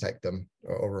able to detect them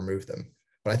or remove them.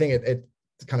 But I think it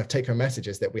kind of take-home message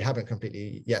is that we haven't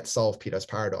completely yet solved Peto's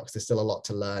paradox. There's still a lot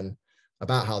to learn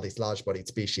about how these large-bodied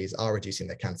species are reducing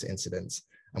their cancer incidence,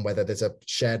 and whether there's a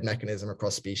shared mechanism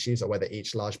across species or whether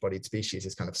each large-bodied species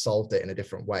has kind of solved it in a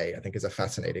different way, I think is a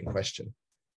fascinating question.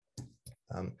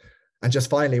 And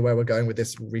just finally, where we're going with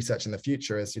this research in the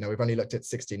future is, we've only looked at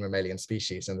 16 mammalian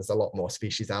species, and there's a lot more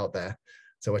species out there.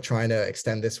 So we're trying to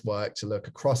extend this work to look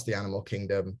across the animal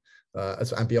kingdom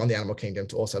and beyond the animal kingdom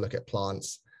to also look at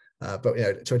plants.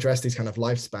 But to address these kind of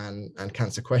lifespan and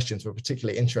cancer questions, we're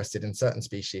particularly interested in certain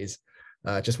species.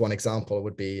 Just one example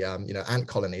would be ant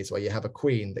colonies, where you have a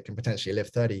queen that can potentially live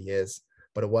 30 years,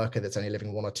 but a worker that's only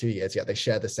living 1 or 2 years, yet they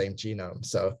share the same genome.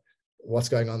 So what's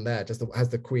going on there? Has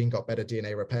the queen got better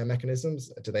DNA repair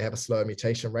mechanisms? Do they have a slower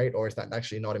mutation rate, or is that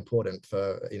actually not important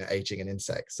for aging in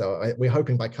insects? So we're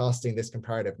hoping by casting this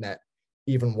comparative net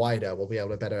even wider, we'll be able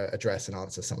to better address and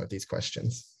answer some of these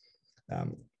questions.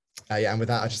 And with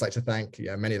that, I'd just like to thank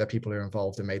many of the people who are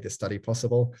involved and made this study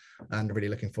possible, and really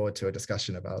looking forward to a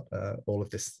discussion about all of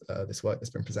this work that's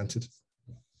been presented.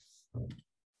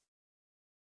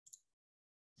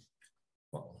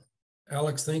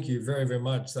 Alex, thank you very, very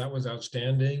much. That was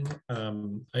outstanding.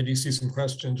 I do see some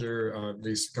questions, or at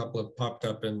least a couple have popped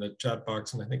up in the chat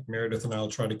box, and I think Meredith and I will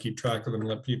try to keep track of them and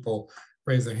let people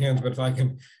raise their hands. But if I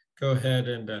can go ahead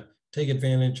and take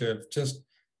advantage of just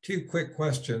 2 quick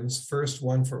questions. First,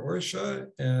 one for Orsolya,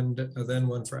 and then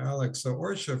one for Alex. So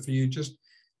Orsolya, for you,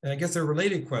 and I guess they're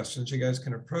related questions, you guys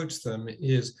can approach them,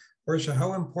 is Orsolya,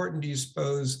 how important do you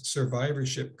suppose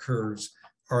survivorship curves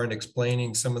are in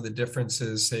explaining some of the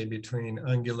differences, say, between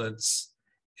ungulates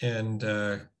and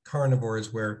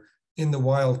carnivores, where in the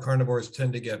wild, carnivores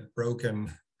tend to get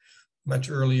broken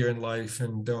much earlier in life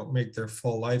and don't make their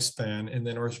full lifespan? And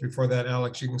then, Orsolya, before that,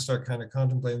 Alex, you can start kind of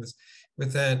contemplating this.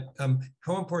 With that,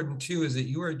 how important too is that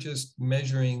you are just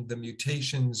measuring the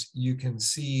mutations you can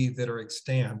see that are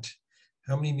extant?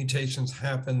 How many mutations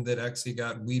happened that actually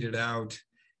got weeded out?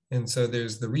 And so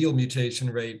there's the real mutation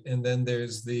rate, and then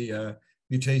there's the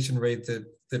mutation rate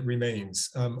that remains.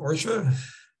 Orsolya?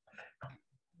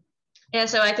 Yeah,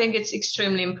 so I think it's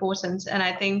extremely important, and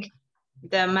I think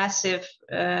the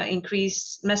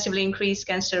massively increased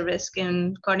cancer risk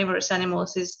in carnivorous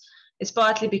animals is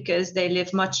partly because they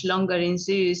live much longer in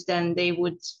zoos than they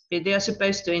are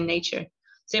supposed to in nature,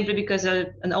 simply because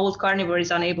an old carnivore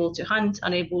is unable to hunt,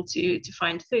 unable to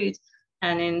find food.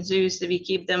 And in zoos, we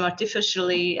keep them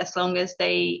artificially as long as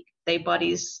their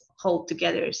bodies hold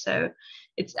together. So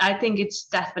I think it's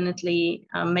definitely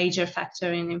a major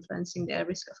factor in influencing the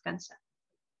risk of cancer.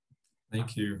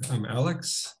 Thank you.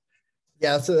 Alex?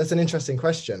 Yeah, so that's an interesting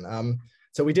question.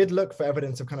 So we did look for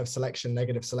evidence of kind of selection,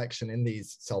 negative selection in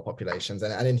these cell populations,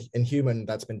 and in human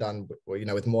that's been done,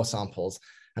 with more samples.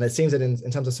 And it seems that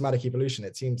in terms of somatic evolution,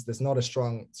 it seems there's not a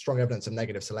strong evidence of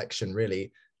negative selection,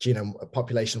 really, genome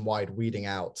population-wide weeding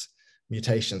out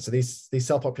mutations. So these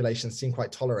cell populations seem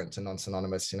quite tolerant to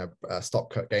non-synonymous,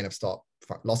 stop, gain of stop,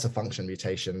 loss of function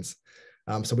mutations.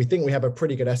 So we think we have a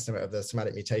pretty good estimate of the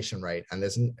somatic mutation rate, and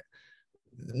there's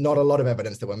not a lot of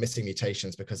evidence that we're missing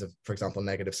mutations because of, for example,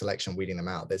 negative selection weeding them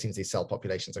out. There seems these cell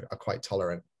populations are quite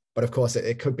tolerant. But of course,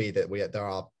 it could be that there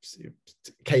are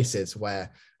cases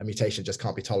where a mutation just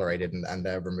can't be tolerated and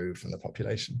they're removed from the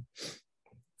population.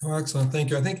 Oh, excellent.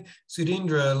 Thank you. I think,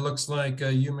 Sudhindra, looks like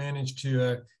you managed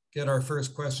to get our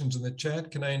first questions in the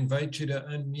chat. Can I invite you to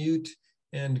unmute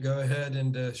and go ahead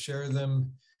and share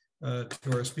them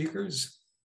to our speakers?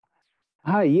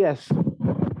 Hi, yes.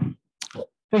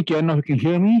 Thank you. I don't know if you can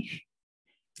hear me.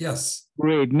 Yes.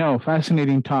 Great. No,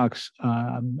 fascinating talks.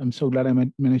 I'm so glad I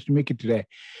managed to make it today.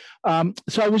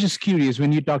 So I was just curious,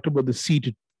 when you talked about the C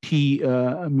to T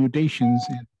mutations,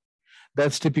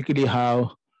 that's typically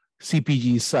how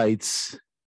CPG sites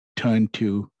turn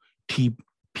to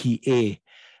TPA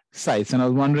sites. And I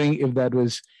was wondering if that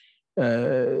was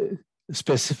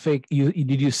specific.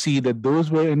 Did you see that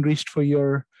those were enriched for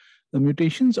the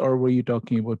mutations, or were you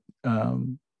talking about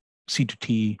C to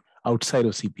T outside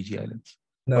of CPG islands?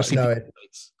 No,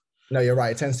 you're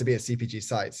right. It tends to be at CPG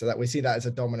sites, so that we see that as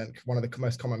a dominant, one of the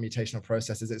most common mutational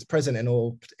processes. It's present in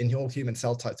all human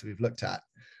cell types that we've looked at,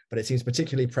 but it seems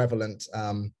particularly prevalent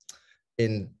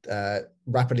in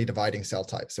rapidly dividing cell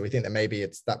types. So we think that maybe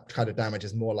it's that kind of damage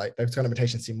is more like, those kind of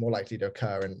mutations seem more likely to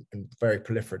occur in very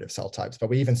proliferative cell types, but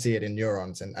we even see it in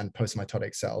neurons and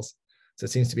post-mitotic cells. So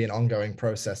it seems to be an ongoing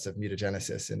process of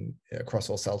mutagenesis across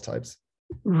all cell types.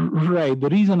 Right. The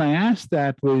reason I asked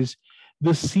that was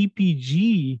the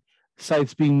CPG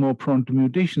sites being more prone to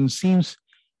mutations seems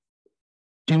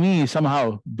to me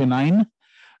somehow benign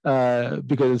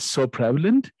because it's so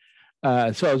prevalent.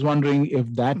 So I was wondering if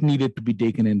that needed to be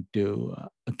taken into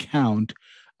account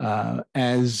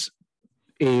as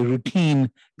a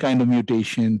routine kind of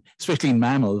mutation, especially in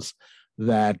mammals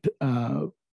that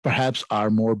perhaps are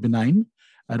more benign.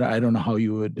 I don't know how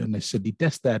you would necessarily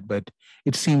test that, but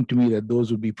it seemed to me that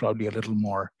those would be probably a little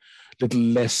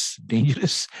less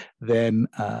dangerous than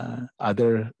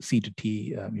other C to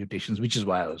T mutations, which is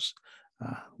why I was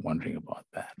wondering about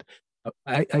that.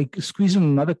 I squeezed in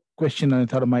another question, and I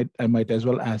thought I might as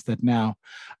well ask that now.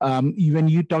 When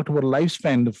you talked about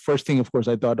lifespan, the first thing, of course,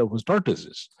 I thought of was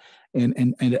tortoises,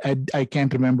 and I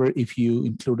can't remember if you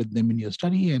included them in your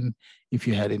study, and if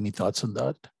you had any thoughts on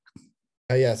that.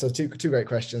 Yeah, so two great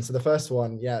questions. So the first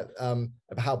one, about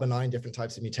how benign different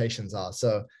types of mutations are.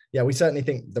 So yeah, we certainly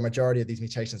think the majority of these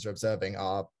mutations we're observing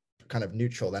are kind of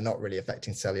neutral. They're not really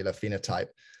affecting cellular phenotype.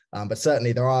 But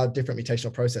certainly there are different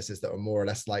mutational processes that are more or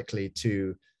less likely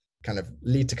to kind of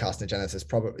lead to carcinogenesis,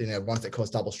 probably, ones that cause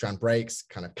double-strand breaks,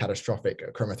 kind of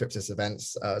catastrophic chromothripsis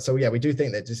events. So yeah, we do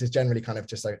think that this is generally kind of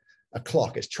just a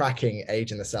clock. It's tracking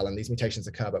age in the cell, and these mutations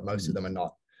occur, but most of them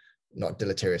are not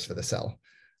deleterious for the cell.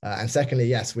 And secondly,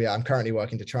 yes, I'm currently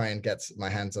working to try and get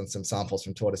my hands on some samples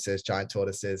from tortoises, giant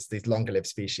tortoises, these longer-lived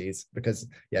species, because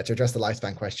yeah, to address the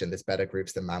lifespan question, there's better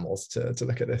groups than mammals to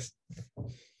look at this.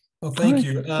 Well, thank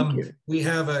you. We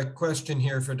have a question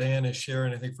here for Diana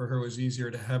Sharon. I think for her it was easier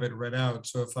to have it read out.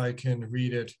 So if I can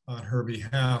read it on her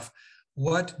behalf.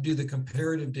 What do the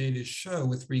comparative data show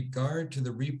with regard to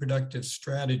the reproductive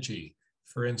strategy,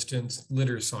 for instance,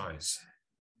 litter size?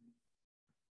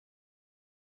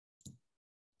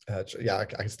 Yeah, I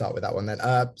can start with that one then.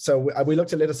 So we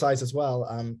looked at litter size as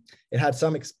well. It had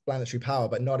some explanatory power,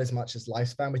 but not as much as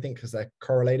lifespan, we think, because they're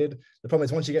correlated. The problem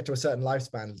is once you get to a certain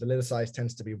lifespan, the litter size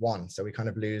tends to be 1. So we kind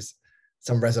of lose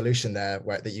some resolution there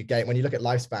that you gain. When you look at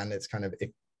lifespan, it's kind of,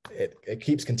 it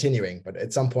keeps continuing, but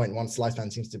at some point, once lifespan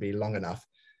seems to be long enough,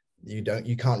 you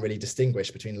can't really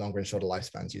distinguish between longer and shorter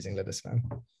lifespans using litter span.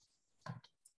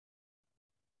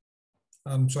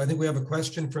 So I think we have a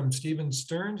question from Stephen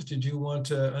Stearns. Did you want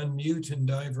to unmute and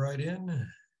dive right in?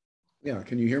 Yeah,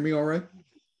 can you hear me all right?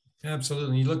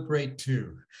 Absolutely, you look great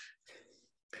too.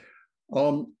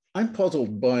 I'm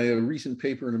puzzled by a recent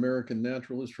paper in American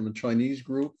Naturalist from a Chinese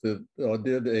group that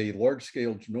did a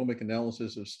large-scale genomic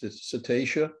analysis of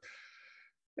Cetacea.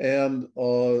 And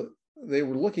they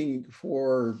were looking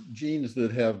for genes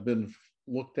that have been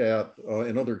looked at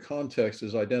in other contexts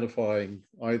as identifying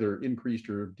either increased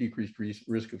or decreased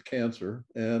risk of cancer.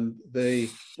 And they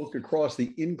looked across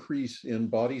the increase in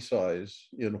body size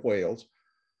in whales,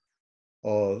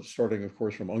 starting, of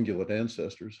course, from ungulate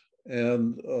ancestors.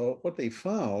 And what they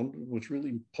found, which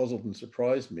really puzzled and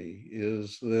surprised me,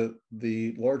 is that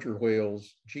the larger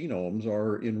whales' genomes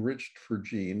are enriched for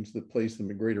genes that place them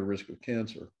at greater risk of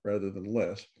cancer rather than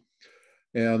less.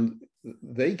 And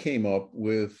they came up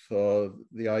with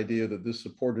the idea that this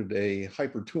supported a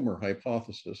hypertumor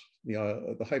hypothesis.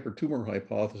 The hypertumor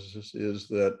hypothesis is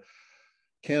that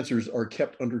cancers are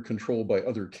kept under control by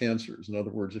other cancers. In other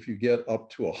words, if you get up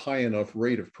to a high enough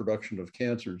rate of production of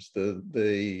cancers,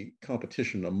 the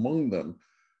competition among them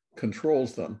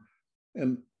controls them.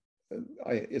 And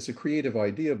it's a creative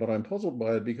idea, but I'm puzzled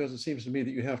by it because it seems to me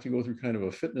that you have to go through kind of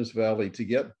a fitness valley to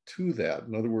get to that.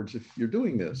 In other words, if you're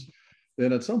doing this,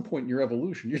 then at some point in your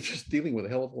evolution, you're just dealing with a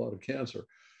hell of a lot of cancer.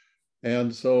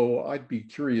 And so I'd be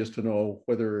curious to know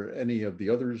whether any of the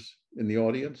others in the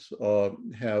audience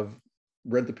have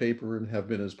read the paper and have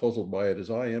been as puzzled by it as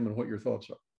I am, and what your thoughts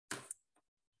are.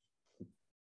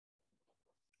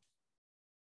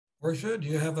 Orsolya, do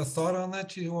you have a thought on that?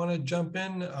 Do you want to jump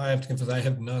in? I have to confess, I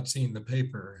have not seen the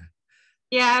paper.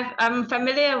 Yeah, I'm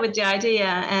familiar with the idea,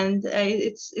 and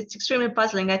it's extremely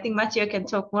puzzling. I think Mathieu can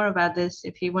talk more about this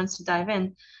if he wants to dive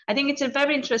in. I think it's a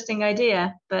very interesting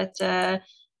idea, but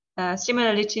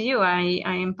similarly to you, I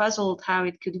am puzzled how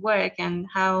it could work and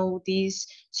how these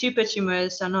super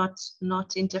tumors are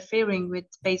not interfering with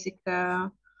basic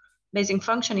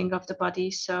functioning of the body.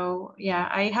 So yeah,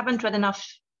 I haven't read enough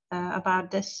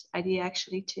about this idea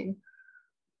actually to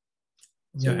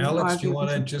Alex, do you want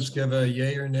to just give a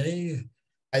yay or nay?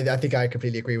 I think I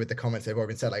completely agree with the comments that have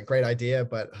already been said. Like, great idea,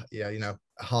 but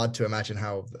hard to imagine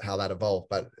how that evolved.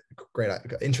 But great,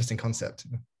 interesting concept.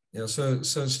 Yeah. So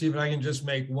Stephen, I can just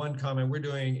make one comment. We're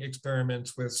doing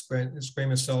experiments with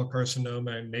squamous cell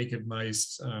carcinoma in naked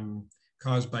mice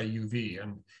caused by UV,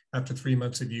 and after 3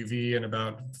 months of UV and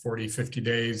about 40, 50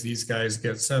 days, these guys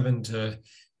get 7 to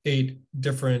 8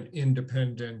 different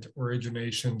independent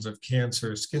originations of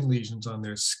cancer skin lesions on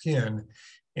their skin.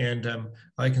 And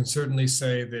I can certainly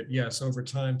say that, yes, over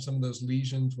time, some of those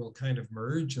lesions will kind of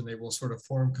merge and they will sort of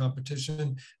form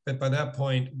competition. But by that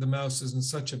point, the mouse is in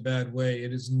such a bad way,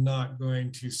 it is not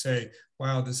going to say,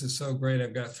 wow, this is so great.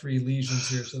 I've got 3 lesions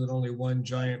here so that only one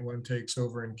giant one takes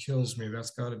over and kills me.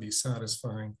 That's got to be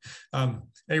satisfying.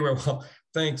 Anyway, well,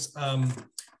 thanks.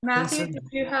 Matthew, do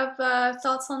you have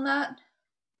thoughts on that?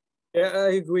 Yeah,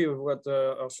 I agree with what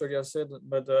Orsolya said,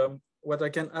 but what I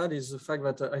can add is the fact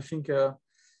that I think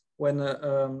when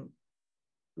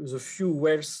the few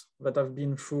whales that have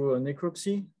been through a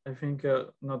necropsy, I think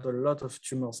not a lot of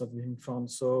tumors have been found.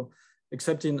 So,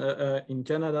 except in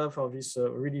Canada for this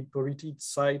really polluted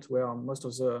site where most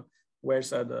of the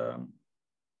whales had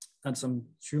some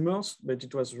tumors, but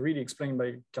it was really explained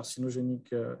by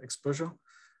carcinogenic exposure.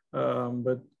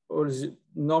 But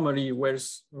normally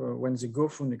whales, when they go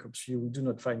through necropsy, we do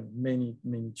not find many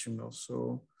tumors.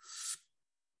 So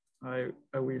I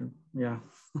will, yeah.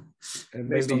 And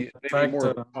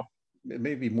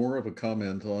maybe more of a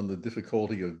comment on the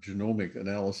difficulty of genomic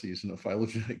analyses in a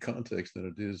phylogenetic context than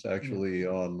it is actually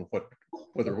on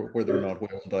whether or not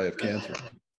whales die of cancer.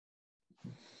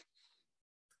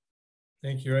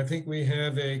 Thank you. I think we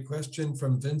have a question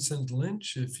from Vincent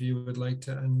Lynch, if you would like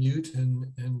to unmute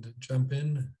and jump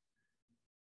in.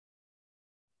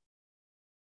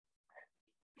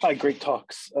 Hi, great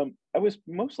talks. I was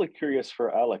mostly curious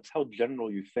for Alex, how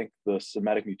general you think the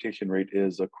somatic mutation rate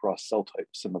is across cell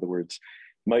types. In other words,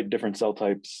 might different cell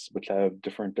types which have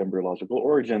different embryological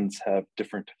origins have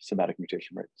different somatic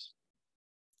mutation rates?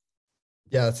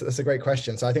 Yeah, that's a great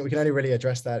question. So I think we can only really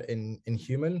address that in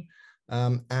human.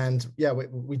 And yeah,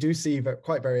 we do see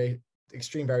quite very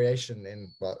extreme variation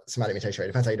in somatic mutation rate.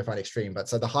 Depends how you define extreme, but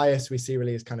so the highest we see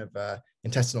really is kind of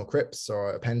intestinal crypts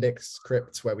or appendix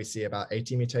crypts, where we see about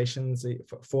 80 mutations,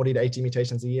 40 to 80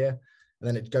 mutations a year. And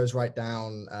then it goes right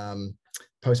down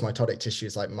post-mitotic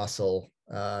tissues like muscle,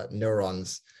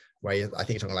 neurons, where I think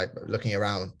you're talking like looking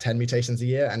around 10 mutations a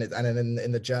year. And then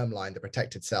in the germline, the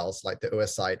protected cells like the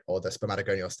oocyte or the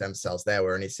spermatogonial stem cells, there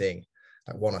we're only seeing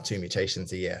like 1 or 2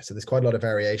 mutations a year. So there's quite a lot of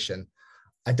variation.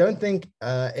 I don't think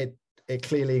it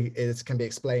clearly can be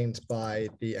explained by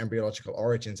the embryological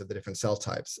origins of the different cell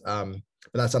types.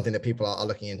 But that's something that people are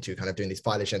looking into, kind of doing these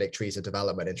phylogenetic trees of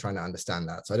development and trying to understand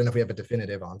that. So I don't know if we have a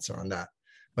definitive answer on that,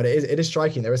 but it is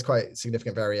striking. There is quite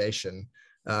significant variation.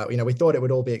 We thought it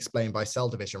would all be explained by cell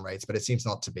division rates, but it seems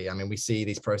not to be. I mean, we see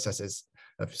these processes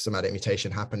of somatic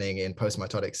mutation happening in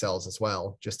post-mitotic cells as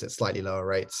well, just at slightly lower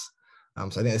rates. So I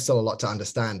think there's still a lot to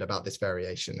understand about this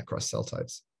variation across cell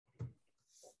types.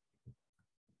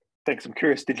 Thanks. I'm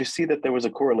curious, did you see that there was a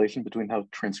correlation between how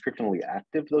transcriptionally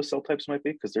active those cell types might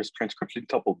be? Because there's transcription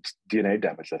coupled DNA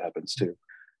damage that happens too.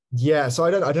 Yeah, so I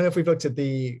don't know if we've looked at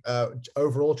the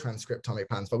overall transcriptomic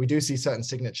patterns, but we do see certain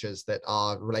signatures that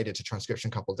are related to transcription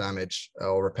coupled damage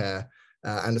or repair.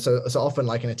 And so often,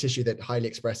 like in a tissue that highly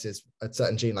expresses a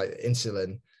certain gene like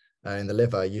insulin in the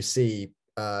liver, you see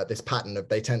this pattern of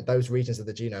those regions of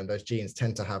the genome, those genes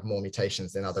tend to have more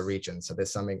mutations than other regions. So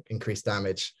there's some increased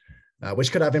damage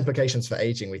which could have implications for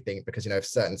aging, we think, because, if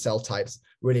certain cell types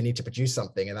really need to produce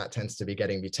something and that tends to be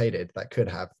getting mutated, that could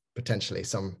have potentially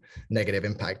some negative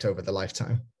impact over the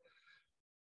lifetime.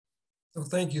 Well,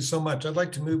 thank you so much. I'd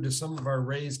like to move to some of our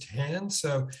raised hands.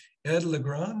 So Ed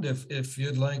Legrand, if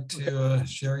you'd like to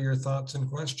share your thoughts and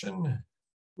question.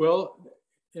 Well,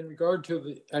 in regard to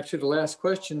the last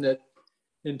question, that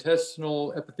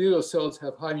intestinal epithelial cells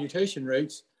have high mutation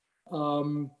rates,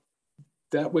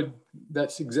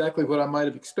 that's exactly what I might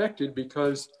have expected,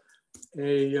 because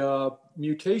a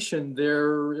mutation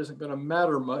there isn't going to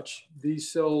matter much.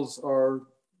 These cells are,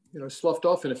 sloughed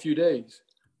off in a few days.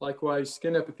 Likewise,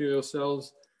 skin epithelial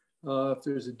cells, if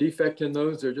there's a defect in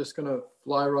those, they're just going to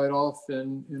fly right off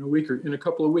in a week or in a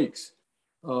couple of weeks.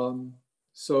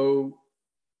 So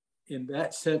in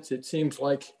that sense, it seems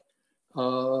like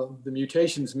the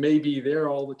mutations may be there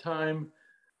all the time,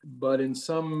 but in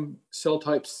some cell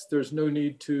types, there's no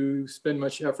need to spend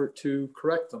much effort to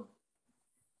correct them.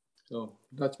 So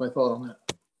that's my thought on that.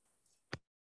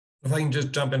 If I can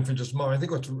just jump in for just a moment, I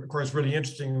think what's, of course, really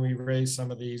interesting when we raise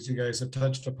some of these, you guys have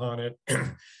touched upon it,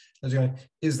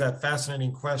 is that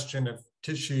fascinating question of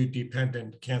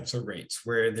tissue-dependent cancer rates,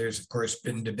 where there's, of course,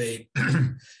 been debate,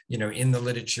 in the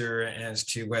literature as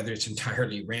to whether it's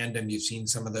entirely random. You've seen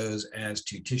some of those as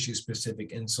to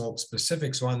tissue-specific,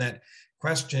 insult-specific. So on that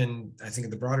question, I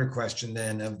think the broader question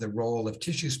then of the role of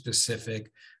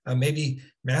tissue-specific, maybe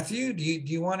Matthew, do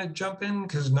you want to jump in?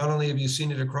 Because not only have you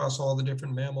seen it across all the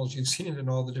different mammals, you've seen it in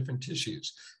all the different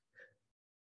tissues.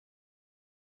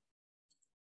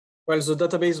 Well, the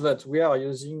database that we are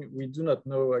using, we do not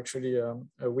know actually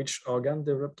which organ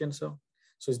developed cancer.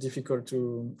 So it's difficult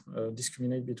to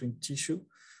discriminate between tissue.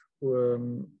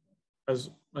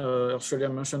 As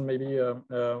Orsolya mentioned, maybe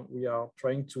we are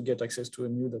trying to get access to a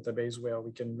new database where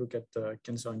we can look at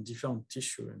cancer in different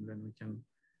tissue, and then we can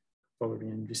probably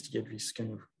investigate this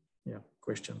kind of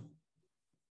question.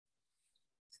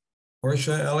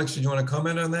 Orsolya, Alex, did you want to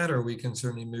comment on that, or we can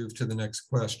certainly move to the next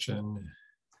question?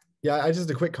 Yeah, just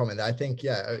a quick comment. I think,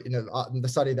 the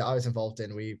study that I was involved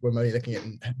in, we were mainly looking at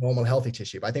normal healthy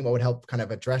tissue. But I think what would help kind of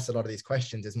address a lot of these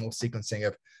questions is more sequencing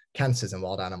of cancers in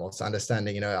wild animals, so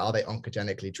understanding, are they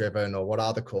oncogenically driven, or what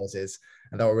are the causes?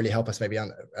 And that will really help us maybe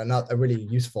on a really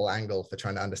useful angle for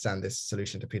trying to understand this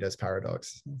solution to Peto's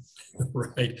paradox.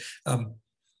 Right.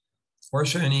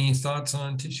 Orsolya, any thoughts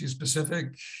on tissue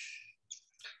specific?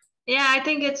 Yeah, I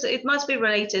think it must be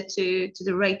related to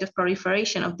the rate of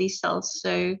proliferation of these cells.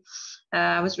 So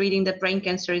I was reading that brain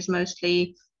cancer is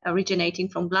mostly originating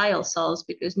from glial cells,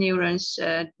 because neurons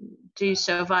do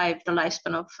survive the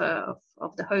lifespan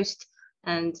of the host,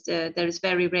 and there is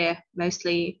very rare,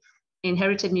 mostly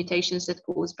inherited mutations that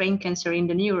cause brain cancer in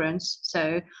the neurons.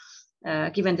 So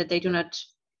given that they do not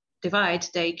divide,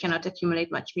 they cannot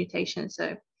accumulate much mutation.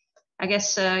 So I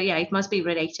guess, it must be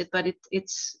related, but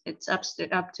it's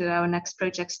up to our next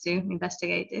projects to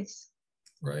investigate this.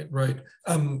 Right.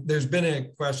 There's been a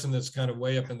question that's kind of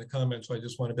way up in the comments, so I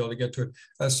just want to be able to get to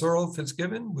it. Sorrel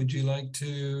Fitzgibbon, would you like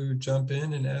to jump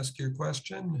in and ask your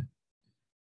question?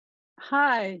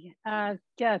 Hi,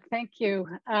 thank you.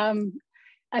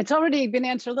 It's already been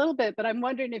answered a little bit, but I'm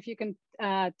wondering if you can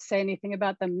say anything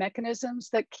about the mechanisms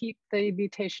that keep the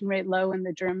mutation rate low in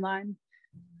the germline.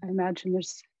 I imagine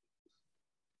there's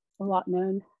a lot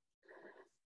known.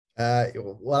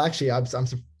 Well, actually, I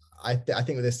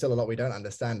think there's still a lot we don't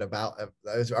understand about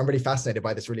those. I'm really fascinated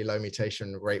by this really low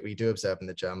mutation rate we do observe in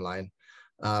the germline.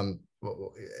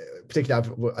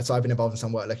 Particularly, I've been involved in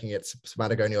some work looking at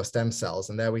spermatogonial stem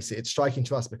cells, and there we see it's striking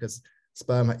to us because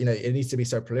sperm, it needs to be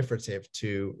so proliferative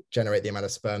to generate the amount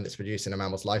of sperm that's produced in a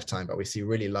mammal's lifetime, but we see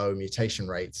really low mutation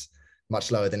rates, much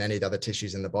lower than any of the other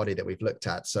tissues in the body that we've looked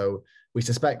at. So we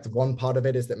suspect one part of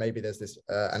it is that maybe there's this,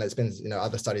 and it's been,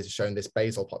 other studies have shown this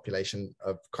basal population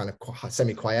of kind of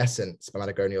semi-quiescent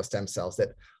spermatogonial stem cells that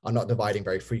are not dividing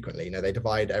very frequently. They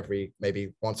divide every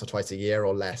maybe once or twice a year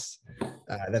or less.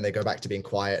 Then they go back to being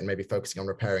quiet and maybe focusing on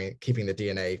repairing, keeping the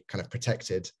DNA kind of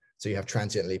protected. So you have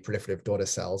transiently proliferative daughter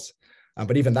cells.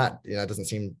 But even that,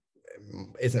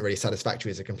 isn't really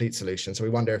satisfactory as a complete solution. So we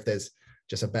wonder if there's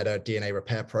just a better DNA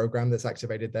repair program that's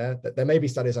activated there. There may be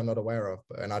studies I'm not aware of,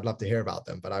 and I'd love to hear about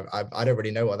them, but I don't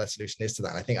really know what that solution is to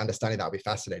that. And I think understanding that would be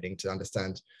fascinating to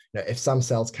understand, if some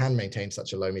cells can maintain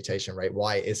such a low mutation rate,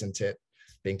 why isn't it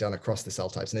being done across the cell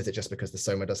types? And is it just because the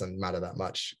soma doesn't matter that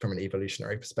much from an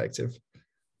evolutionary perspective?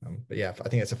 But yeah, I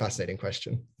think it's a fascinating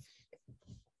question.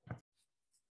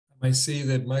 I see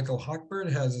that Michael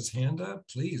Hochberg has his hand up.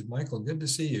 Please, Michael, good to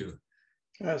see you.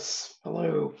 Yes,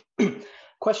 hello.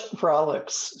 Question for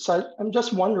Alex. So I'm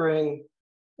just wondering,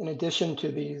 in addition to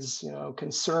these,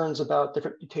 concerns about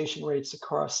different mutation rates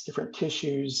across different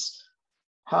tissues,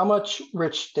 how much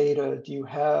rich data do you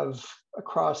have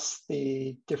across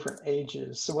the different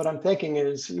ages? So what I'm thinking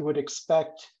is you would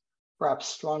expect perhaps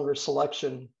stronger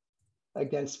selection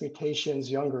against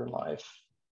mutations younger in life.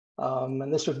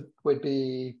 And this would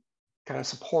be kind of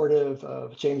supportive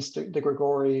of James de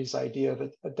Gregori's idea of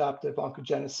adaptive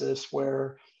oncogenesis,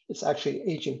 where it's actually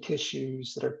aging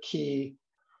tissues that are key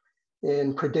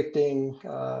in predicting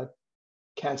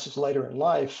cancers later in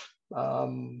life.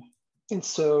 And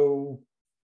so,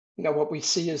 what we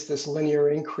see is this linear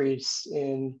increase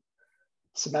in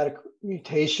somatic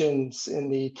mutations in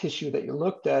the tissue that you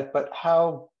looked at, but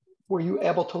how were you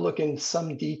able to look in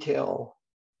some detail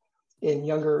in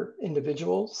younger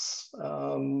individuals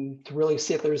to really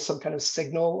see if there's some kind of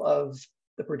signal of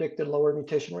the predicted lower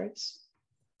mutation rates?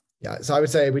 Yeah, so I would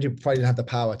say we probably didn't have the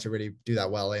power to really do that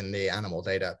well in the animal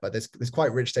data, but there's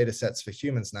quite rich data sets for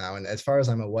humans now. And as far as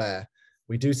I'm aware,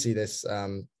 we do see this,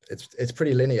 it's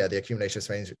pretty linear, the accumulation of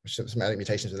somatic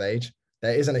mutations with age.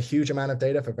 There isn't a huge amount of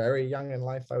data for very young in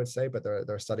life, I would say, but there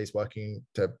are studies working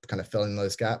to kind of fill in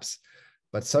those gaps.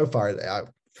 But so far,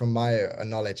 from my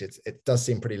knowledge, it does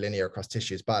seem pretty linear across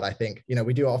tissues. But I think,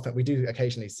 we do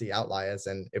occasionally see outliers,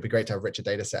 and it'd be great to have richer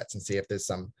data sets and see if there's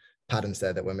some patterns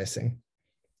there that we're missing.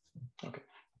 Okay.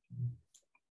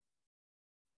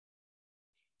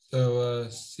 So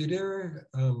Sudhir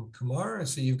Kumar, I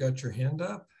see you've got your hand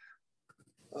up.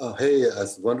 Hey,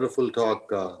 it's a wonderful talk.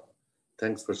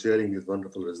 Thanks for sharing these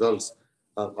wonderful results.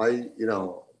 From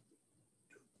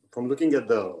looking at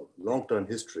the long-term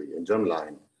history in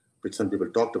germline, which some people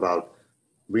talked about,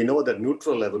 we know that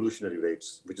neutral evolutionary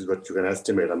rates, which is what you can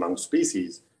estimate among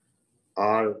species,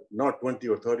 are not 20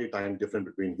 or 30 times different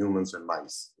between humans and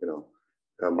mice.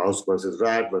 Mouse versus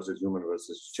rat versus human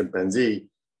versus chimpanzee.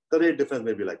 The rate difference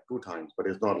may be like 2 times, but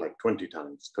it's not like 20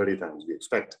 times, 30 times we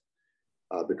expect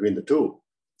between the two.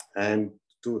 And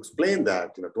to explain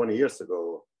that, 20 years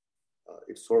ago,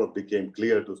 it sort of became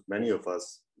clear to many of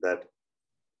us that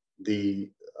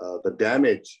the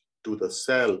damage to the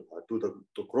cell, to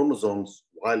the chromosomes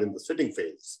while in the sitting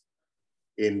phase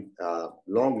in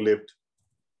long-lived,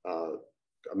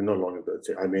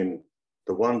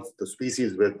 the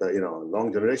species with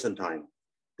long generation time,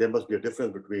 there must be a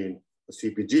difference between the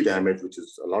CPG damage, which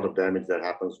is a lot of damage that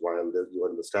happens while you are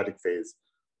in the static phase,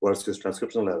 versus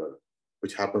transcriptional error,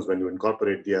 which happens when you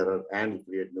incorporate the error and you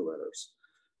create new errors.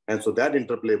 And so that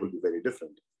interplay will be very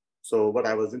different. So what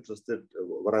I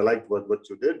liked what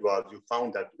you did was you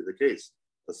found that to be the case.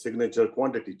 The signature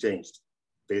quantity changed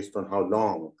based on how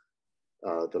long,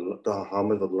 how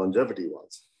much of the longevity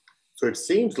was. So it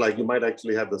seems like you might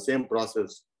actually have the same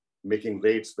process making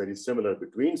rates very similar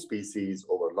between species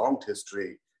over long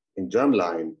history in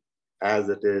germline as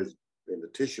it is in the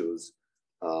tissues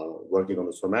working on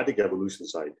the somatic evolution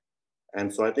side.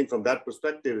 And so I think from that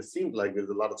perspective, it seems like there's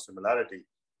a lot of similarity.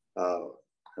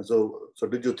 And so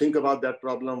did you think about that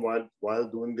problem while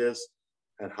doing this,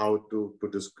 and how to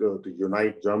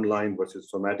unite germline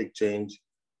versus somatic change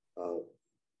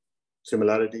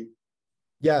similarity?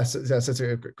 Yes, that's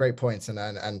a great point,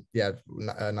 and yeah,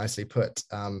 nicely put.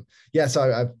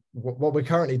 So what we're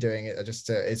currently doing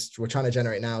is we're trying to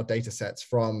generate now data sets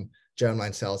from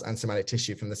germline cells and somatic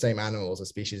tissue from the same animals or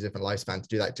species, different lifespan, to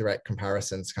do that direct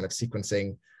comparisons, kind of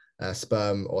sequencing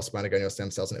sperm or spermatogonal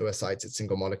stem cells and oocytes at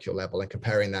single molecule level, and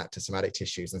comparing that to somatic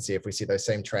tissues, and see if we see those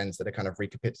same trends that are kind of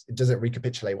does it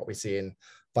recapitulate what we see in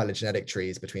phylogenetic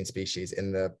trees between species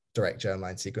in the direct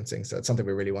germline sequencing. So it's something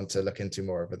we really want to look into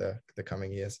more over the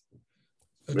coming years.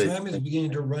 So time is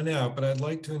beginning to run out, but I'd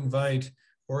like to invite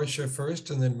Orsolya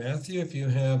first, and then Matthew, if you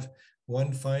have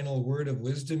one final word of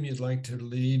wisdom you'd like to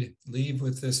leave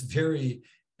with this very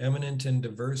eminent and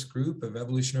diverse group of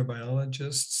evolutionary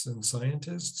biologists and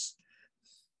scientists.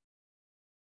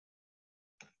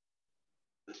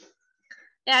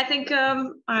 Yeah, I think, I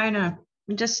don't know,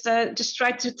 just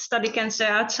try to study cancer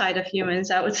outside of humans,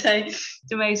 I would say,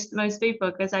 to most people,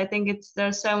 because I think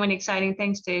there's so many exciting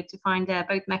things to find there,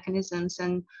 both mechanisms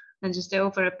and just the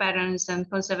overall patterns and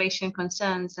conservation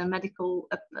concerns and medical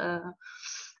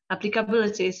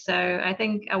applicability. So I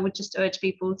think I would just urge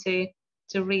people to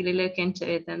really look into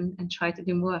it and try to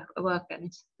do work on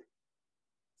it.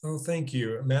 Oh, thank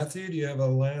you. Matthew, do you have a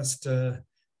last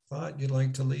thought you'd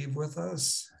like to leave with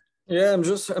us? Yeah, I'm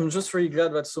just really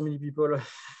glad that so many people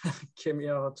came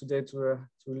here today to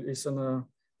listen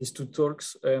these 2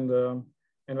 talks, and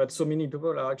that so many people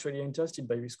are actually interested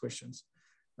by these questions,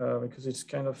 because it's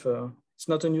kind of it's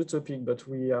not a new topic, but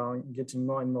we are getting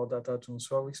more and more data to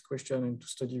answer this question and to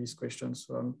study these questions.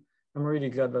 So I'm really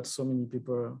glad that so many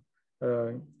people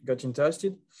got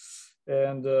interested.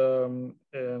 And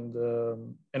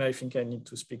I think I need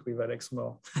to speak with Alex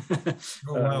more.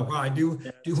 Oh, wow. Well, I do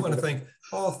want to thank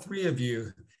all three of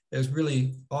you as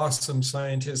really awesome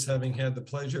scientists, having had the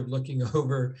pleasure of looking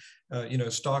over,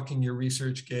 stalking your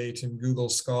ResearchGate and Google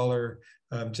Scholar.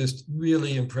 Just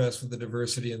really impressed with the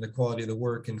diversity and the quality of the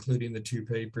work, including the 2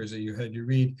 papers that you had to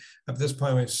read. At this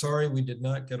point, I'm sorry we did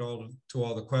not get to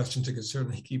all the questions. It could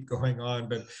certainly keep going on,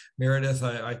 but Meredith,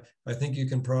 I think you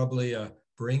can probably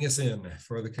bring us in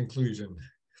for the conclusion.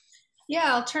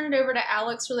 Yeah, I'll turn it over to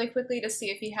Alex really quickly to see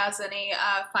if he has any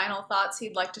final thoughts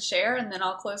he'd like to share, and then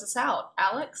I'll close us out.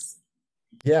 Alex?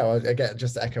 Yeah, well, again,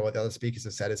 just to echo what the other speakers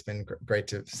have said, it's been great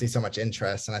to see so much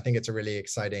interest. And I think it's a really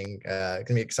exciting, going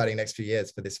to be exciting next few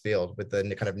years for this field with the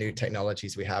kind of new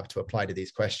technologies we have to apply to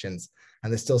these questions.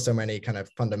 And there's still so many kind of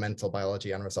fundamental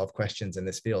biology unresolved questions in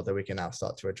this field that we can now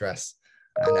start to address.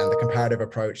 And the comparative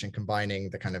approach and combining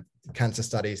the kind of cancer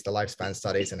studies, the lifespan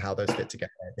studies, and how those fit together,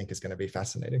 I think is going to be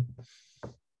fascinating.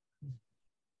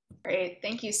 Great,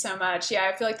 thank you so much.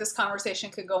 Yeah, I feel like this conversation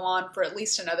could go on for at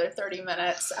least another 30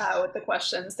 minutes with the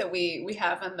questions that we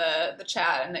have in the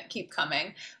chat and that keep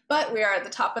coming. But we are at the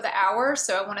top of the hour,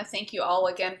 so I want to thank you all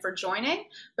again for joining.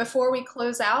 Before we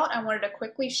close out, I wanted to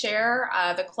quickly share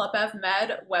the Club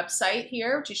EvMed website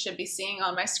here, which you should be seeing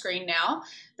on my screen now.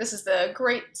 This is the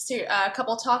great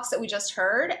couple talks that we just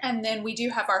heard. And then we do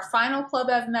have our final Club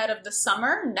EvMed of the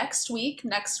summer next week,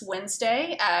 next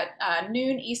Wednesday at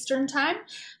noon Eastern time.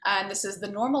 And this is the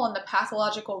normal and the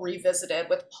pathological revisited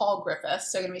with Paul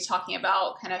Griffiths. So we're going to be talking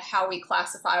about kind of how we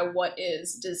classify what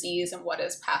is disease and what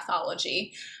is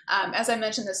pathology. As I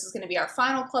mentioned, this is going to be our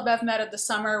final Club EvMed of the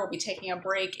summer. We'll be taking a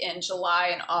break in July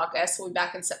and August. We'll be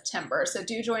back in September. So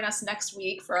do join us next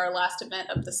week for our last event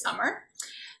of the summer.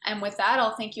 And with that,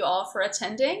 I'll thank you all for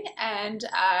attending, and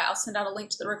I'll send out a link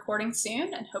to the recording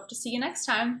soon and hope to see you next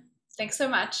time. Thanks so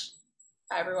much.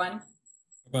 Bye, everyone.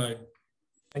 Bye.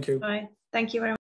 Thank you. Bye. Thank you very much.